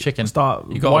dead meat. Chicken. Start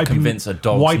You gotta convince a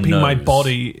dog to wiping my nose.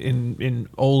 body in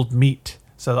old meat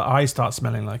so that I start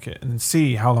smelling like it, and then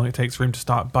see how long it takes for him to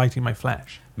start biting my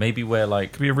flesh. Maybe wear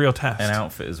like Could be a real test. an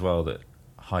outfit as well that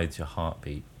hides your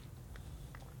heartbeat.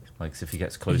 Like if he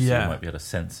gets closer, Yeah. you might be able to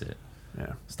sense it.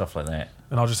 Yeah, Stuff like that.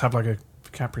 and I'll just have like a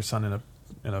Capri Sun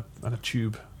in a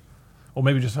tube. Or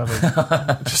maybe just have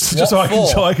a just so I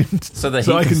can So that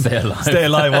he can stay alive. Stay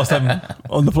alive whilst I'm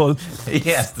on the floor.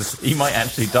 Yes, he might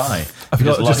actually die. I've He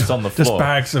got just lies on the just floor.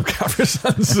 bags of Capri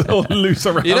Suns all loose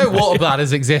around. You know me. water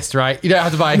bladders exist, right? You don't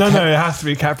have to buy. No, it has to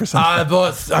be Capri Suns.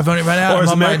 I've only run out. or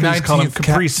as of my Americans call them, 19th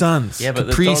Capri Suns. Yeah, but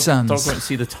Capri the Suns. dog won't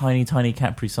see the tiny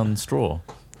Capri Sun straw.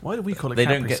 Why do we call it They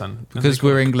Capri don't get- Sun? Because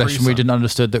we're English and we didn't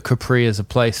understood that Capri is a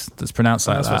place that's pronounced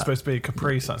like That's what it's that. supposed to be,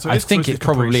 Capri Sun. So I it's think supposed to it be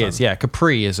Capri probably Sun. is. Yeah,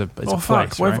 Capri is a Oh place.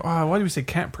 fuck! Right? Why do we say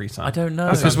Capri Sun? I don't know. That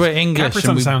Because sounds- we're English Capri and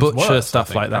Sun we sounds butcher worse, I stuff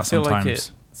think. like that I feel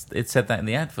sometimes. like it said that in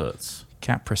the adverts.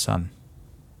 Capri Sun.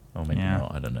 Oh, maybe Yeah.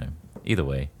 not. I don't know. Either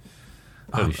way.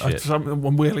 Holy shit.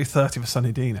 I'm weirdly 30 for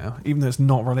Sunny D now, even though it's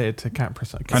not related to Capri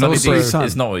Sun. And Sunny also- D Sun.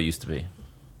 is not what it used to be.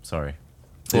 Sorry.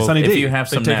 Well, Sunny if D, you have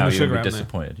they've some taken now, the you'll sugar be out, haven't they?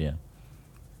 disappointed. Yeah.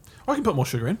 I can put more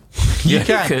sugar in. You Yeah,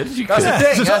 can. you could. You That's could.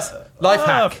 the thing. That's life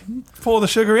hack. Pour the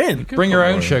sugar in. Bring your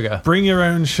own sugar. Bring your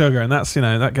own sugar, and that's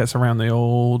that gets around the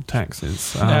old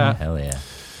taxes. Yeah. Hell yeah.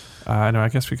 No, I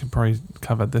guess we could probably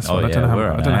cover this Oh, one. I yeah, don't know how, we're I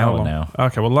on don't know an how hour long. now.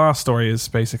 Okay, well, last story is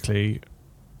basically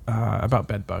about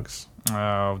bed bugs. Oh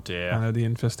I dear. know the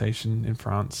infestation in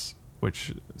France,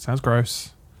 which sounds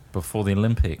gross. Before the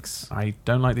Olympics. I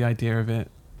don't like the idea of it.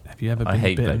 Have you ever I been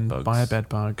hate bitten bed bugs. by a bed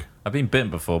bug? I've been bitten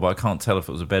before, but I can't tell if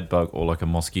it was a bed bug or like a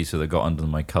mosquito that got under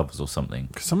my covers or something.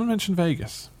 Because someone mentioned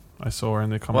Vegas. I saw in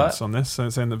the comments What? on this,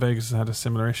 saying that Vegas has had a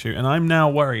similar issue, and I'm now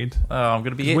worried. Oh, I'm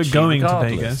going to be itchy. We're going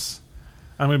regardless. to Vegas.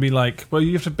 I'm going to be like, well,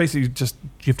 you have to basically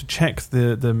you have to check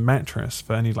the mattress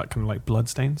for any kind of blood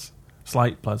stains,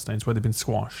 slight blood stains where they've been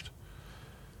squashed,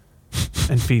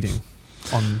 and feeding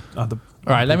on other.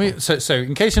 All right, let me. So,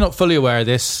 in case you're not fully aware of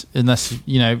this, unless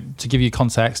to give you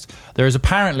context, there is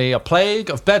apparently a plague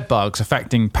of bed bugs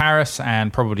affecting Paris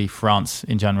and probably France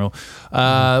in general,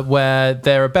 where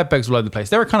there are bed bugs all over the place.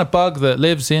 They're a kind of bug that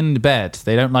lives in the bed.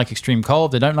 They don't like extreme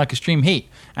cold. They don't like extreme heat,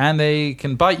 and they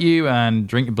can bite you and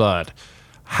drink your blood.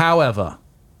 However,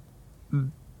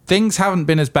 things haven't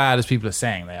been as bad as people are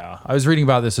saying they are. I was reading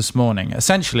about this morning.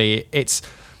 Essentially, it's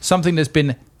something that's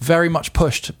been very much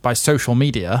pushed by social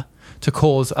media to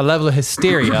cause a level of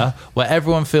hysteria where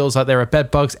everyone feels like there are bed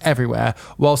bugs everywhere,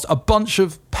 whilst a bunch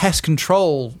of pest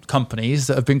control companies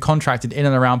that have been contracted in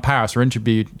and around Paris were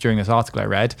interviewed during this article I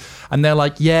read, and they're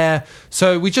like, yeah,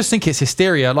 so we just think it's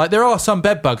hysteria. Like, there are some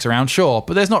bed bugs around, sure,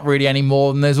 but there's not really any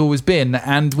more than there's always been,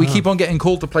 and we keep on getting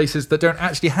called to places that don't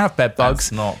actually have bed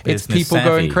bugs. That's not It's business people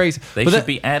going savvy. crazy. They But should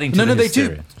be adding to no, the they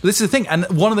hysteria. do. This is the thing, and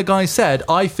one of the guys said,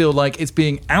 I feel like it's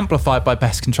being amplified by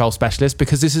pest control specialists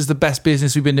because this is the best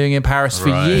business we've been doing in Paris for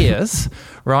Right. years,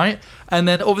 right? And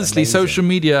then obviously Amazing. social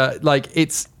media, like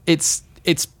it's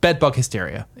bed bug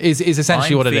hysteria is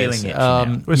essentially I'm what it feeling is. it now.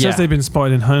 It says they've been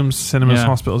spotted in homes, cinemas, Yeah.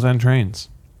 hospitals, and trains.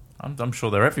 I'm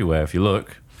sure they're everywhere if you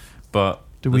look, but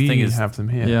Do the we thing is, have them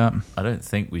here? Yeah. I don't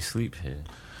think we sleep here.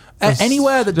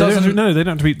 Anywhere that They don't- doesn't. No, they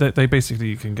don't have to be. They basically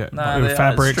you can get No, they are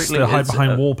fabrics. strictly- They hide it's,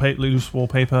 behind loose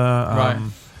wallpaper. Right.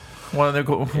 Well, they've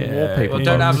got wallpaper. Well,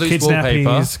 don't have loose kids wallpaper.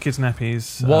 nappies. Kids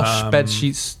nappies. Wash bed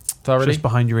sheets thoroughly. just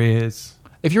behind your ears.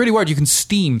 If you're really worried, you can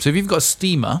steam. So if you've got a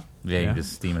steamer, Yeah, you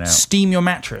just steam it out. Steam your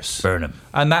mattress. Burn them.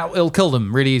 And it'll kill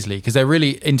them really easily because they're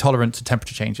really intolerant to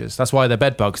temperature changes. That's why they're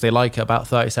bed bugs. They like about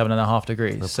 37.5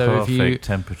 degrees. Perfect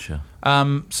temperature.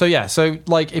 So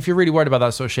like if you're really worried about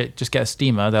that sort of shit, just get a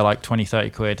steamer. They're like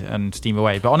 20-30 quid and steam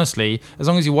away. But honestly, as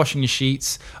long as you're washing your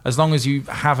sheets, as long as you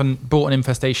haven't brought an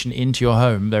infestation into your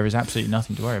home, there is absolutely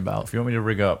nothing to worry about. If you want me to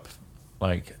rig up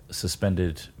like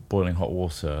suspended boiling hot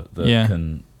water that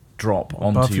can drop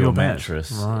onto your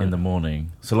mattress in the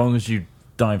morning, so long as you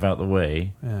dive out the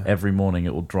way, every morning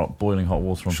it will drop boiling hot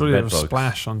water onto Surely bed it will bugs.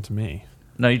 splash onto me.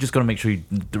 No, you just got to make sure you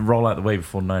roll out the way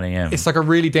before 9 a.m. It's like a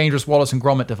really dangerous Wallace and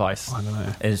Gromit device. I don't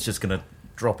know. And it's just going to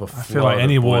drop a flood. I feel like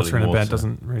any of water in a boiling bed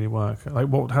doesn't really work. Like,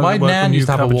 how does My it work nan when you used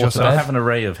to have a covered water yourself? I have an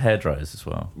array of hairdryers as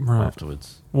well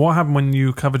afterwards. What happened when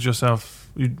you covered yourself?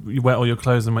 You wet all your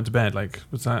clothes and went to bed. Like,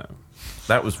 was that?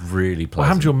 That was really pleasant. What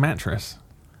happened to your mattress?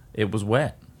 It was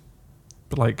wet.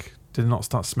 But like, did it not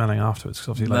start smelling afterwards? Because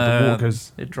obviously, like the water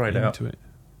goes it dried into out. it.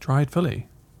 Dried fully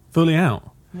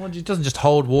out. Well, it doesn't just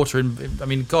hold water in. I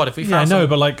mean, God, if we Yeah, I found know, some-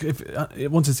 but like, if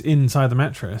once it's inside the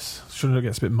mattress, shouldn't it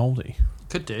get a bit mouldy?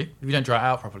 could do if you don't dry it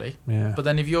out properly. Yeah. But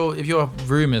then if your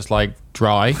room is like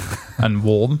dry and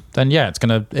warm, then yeah, it's going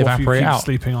to Or if you evaporate keep out.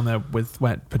 sleeping on there with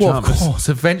wet Well, pajamas. of course,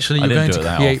 eventually I you're didn't going do it to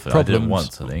that create often. I did problems. it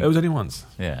once, I think. It was only once.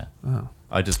 Yeah. Oh.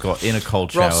 I just got in a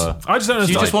cold Ross, shower. I just don't So you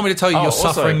understand. just want me to tell you Oh, you're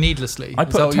also, suffering needlessly? I Is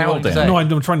put that a what you towel want to down. say? No,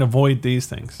 I'm trying to avoid these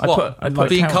things. What?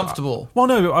 Being towel- comfortable. Well,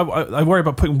 no, I worry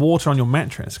about putting water on your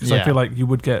mattress because I Yeah. feel like you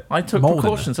would get. I took mold in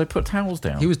precautions. I put towels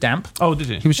down. He was damp. there. Oh, did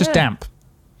you? He was just Yeah. damp.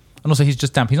 And also, he's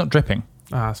just damp. He's not dripping.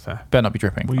 Ah, that's fair. Better not be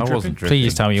dripping. Were you I dripping? wasn't dripping.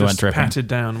 Please tell me you weren't Just dripping. patted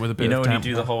down with a bit You know of when you damp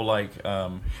do the whole like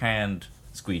hand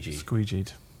squeegee,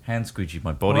 squeegeed. hand squeegee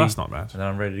my body. Well, that's not bad. And then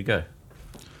I'm ready to go.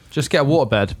 Just get a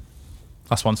waterbed.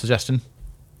 That's one suggestion.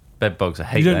 Bed bugs, I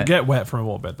hate You don't that. get wet from a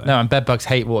waterbed, though. No, and bed bugs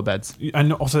hate waterbeds.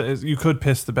 And also, you could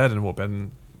piss the bed in a waterbed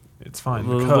and it's fine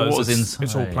Well, the because water's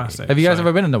it's all inside. plastic. Have you guys so-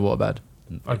 ever been in a waterbed?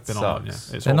 I've been on one, yeah.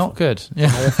 sucks. It's They're awful. not good. Yeah.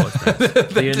 Awful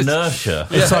experience. The inertia.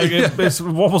 It's like it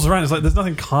wobbles around. It's like there's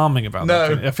nothing calming about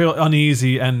No. that. I feel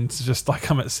uneasy and just like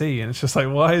I'm at sea, and it's just like,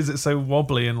 why is it so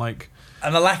wobbly and like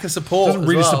And the lack of support. doesn't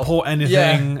really support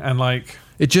anything? And like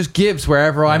It just gives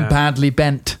wherever I'm Yeah. badly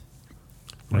bent.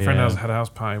 my friend Yeah. had a house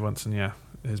party once, and yeah,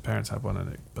 his parents had one,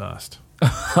 and it burst.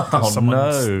 Oh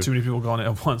no. Too many people got on it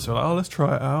at once. So like, oh, let's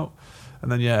try it out,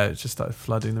 and then yeah, it just started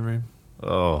flooding the room.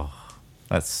 Oh,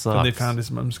 that sucks. And they found his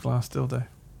mum's glass dildo.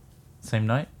 Same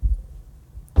night?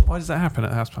 Why does that happen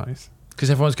at house parties? Because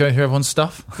everyone's going through everyone's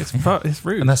stuff. It's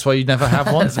rude. And that's why you never have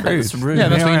one. It's rude. Yeah,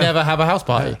 that's why you Yeah. never have a house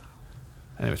party.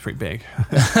 Anyway, it's pretty big.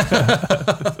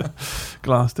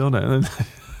 Glass dildo. And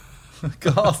then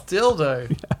Glass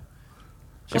dildo.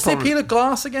 What's the appeal of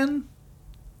glass again?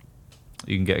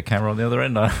 You can get a camera on the other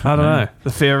end. I I don't know.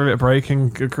 The fear of it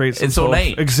breaking could create some It's sort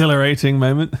ornate. of exhilarating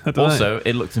moment. I don't know. Also,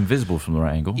 it looks invisible from the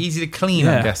right angle. Easy to clean,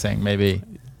 Yeah. I'm guessing, maybe.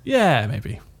 Yeah,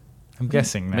 maybe. I'm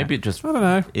guessing now. Maybe it just I don't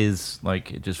know. is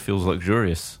like it just feels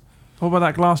luxurious. What about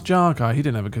that glass jar guy? He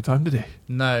didn't have a good time, did he?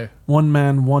 No. One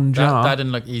man, one jar. That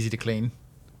didn't look easy to clean.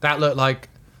 That looked like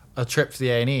a trip to the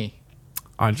A&E.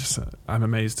 I'm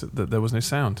amazed that there was no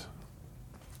sound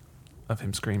of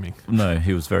him screaming. No,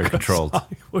 he was very controlled. I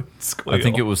would squeal. I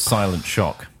think it was silent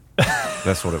shock.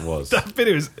 That's what it was. That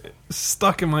video is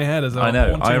stuck in my head as a I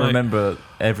know. haunting, I like, remember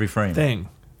every frame. thing.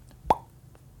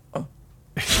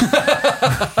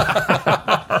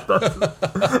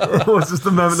 It was just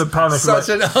a moment of panic. Such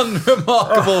an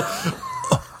unremarkable...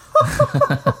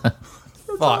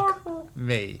 Fuck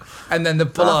me. And then the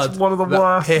blood. That's one of the that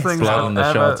worst piss. things Blood I've on the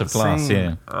ever shard of glass, seen.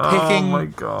 yeah. Picking, Oh my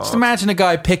god! Just imagine a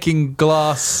guy picking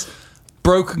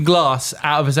broken glass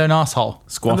out of his own asshole. And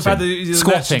the Squatting. fact that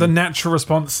Squatting. the natural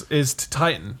response is to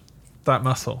tighten that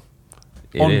muscle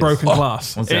It on is. broken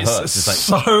glass. Once it It's hurts, it's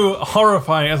like- so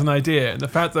horrifying as an idea, and the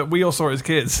fact that we all saw it as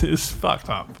kids is fucked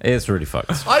up. It's really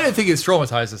fucked. I don't think it's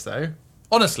traumatized us, though.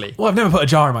 Honestly. Well, I've never put a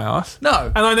jar in my ass.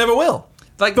 No. And I never will.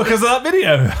 Like, Because of that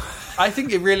video. I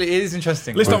think it really is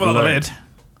interesting. At least not We've on the learned. lid.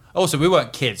 Also, we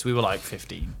weren't kids. We were like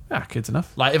 15. Ah, kids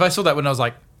enough. Like, if I saw that when I was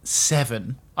like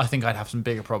 7, I think I'd have some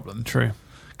bigger problems. True.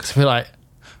 Because we're like,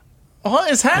 what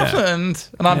has happened?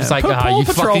 And I'm Yeah. just like, Put Paw you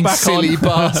Patrol fucking back silly on."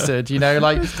 bastard. You know,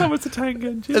 like, Thomas the Tank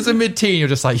Engine. as a mid-teen, you're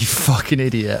just like, you fucking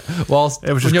idiot. Whilst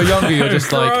It was when just you're younger, you're just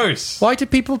gross. like, why do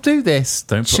people do this?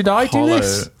 Don't put Should I do hollow,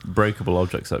 this? breakable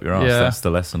objects up your ass. Yeah. That's the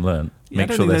lesson learned. Yeah, I Make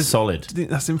don't sure think they're there's- solid. Do you think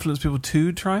that's influenced people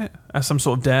to try it as some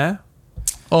sort of dare?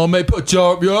 Oh, mate, put a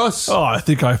jar up your ass. Oh, I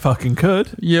think I fucking could.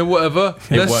 Yeah, whatever.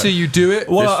 Let's won't. see you do it.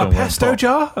 What, This a one won't pesto pop.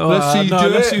 jar? Let's see you no, do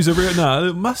let's it. use a real...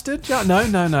 No, mustard jar?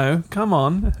 No. Come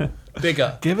on.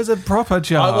 bigger. Give us a proper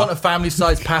jar. I want a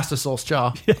family-sized pasta sauce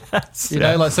jar. Yes. You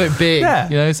know, like something big. Yeah.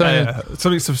 You know,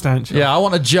 something substantial. Yeah, I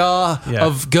want a jar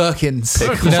of gherkins. You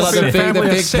know, like the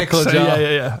big pickle jar.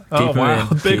 Yeah. Keep them in.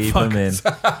 Big Keep them in.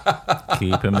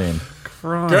 Keep them in.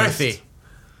 Girthy.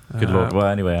 Good Lord. Well,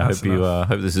 anyway, I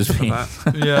hope this has been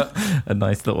a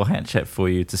nice little hat chat for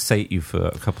you to sate you for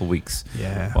a couple of weeks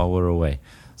while we're away.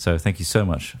 So thank you so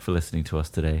much for listening to us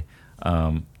today.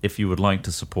 If you would like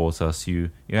to support us,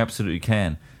 you absolutely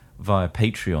can via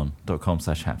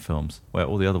patreon.com/hatfilms, where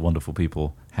all the other wonderful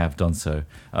people have done so.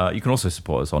 You can also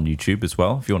support us on YouTube as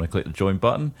well if you want to click the join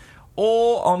button,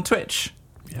 or on Twitch.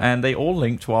 And they all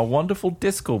link to our wonderful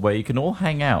Discord, where you can all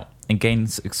hang out and gain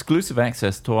exclusive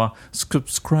access to our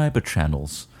subscriber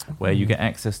channels, where you get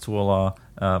access to all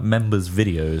our members'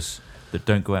 videos that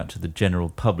don't go out to the general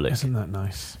public. Isn't that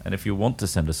nice? And if you want to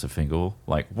send us a fingal,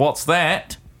 like, what's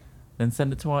that? Then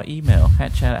send it to our email,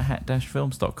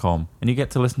 hatchat@hat-films.com, and you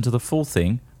get to listen to the full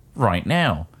thing right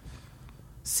now.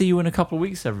 See you in a couple of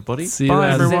weeks, everybody. See you,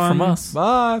 everyone. That's it from us.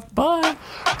 Bye.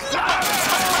 Bye.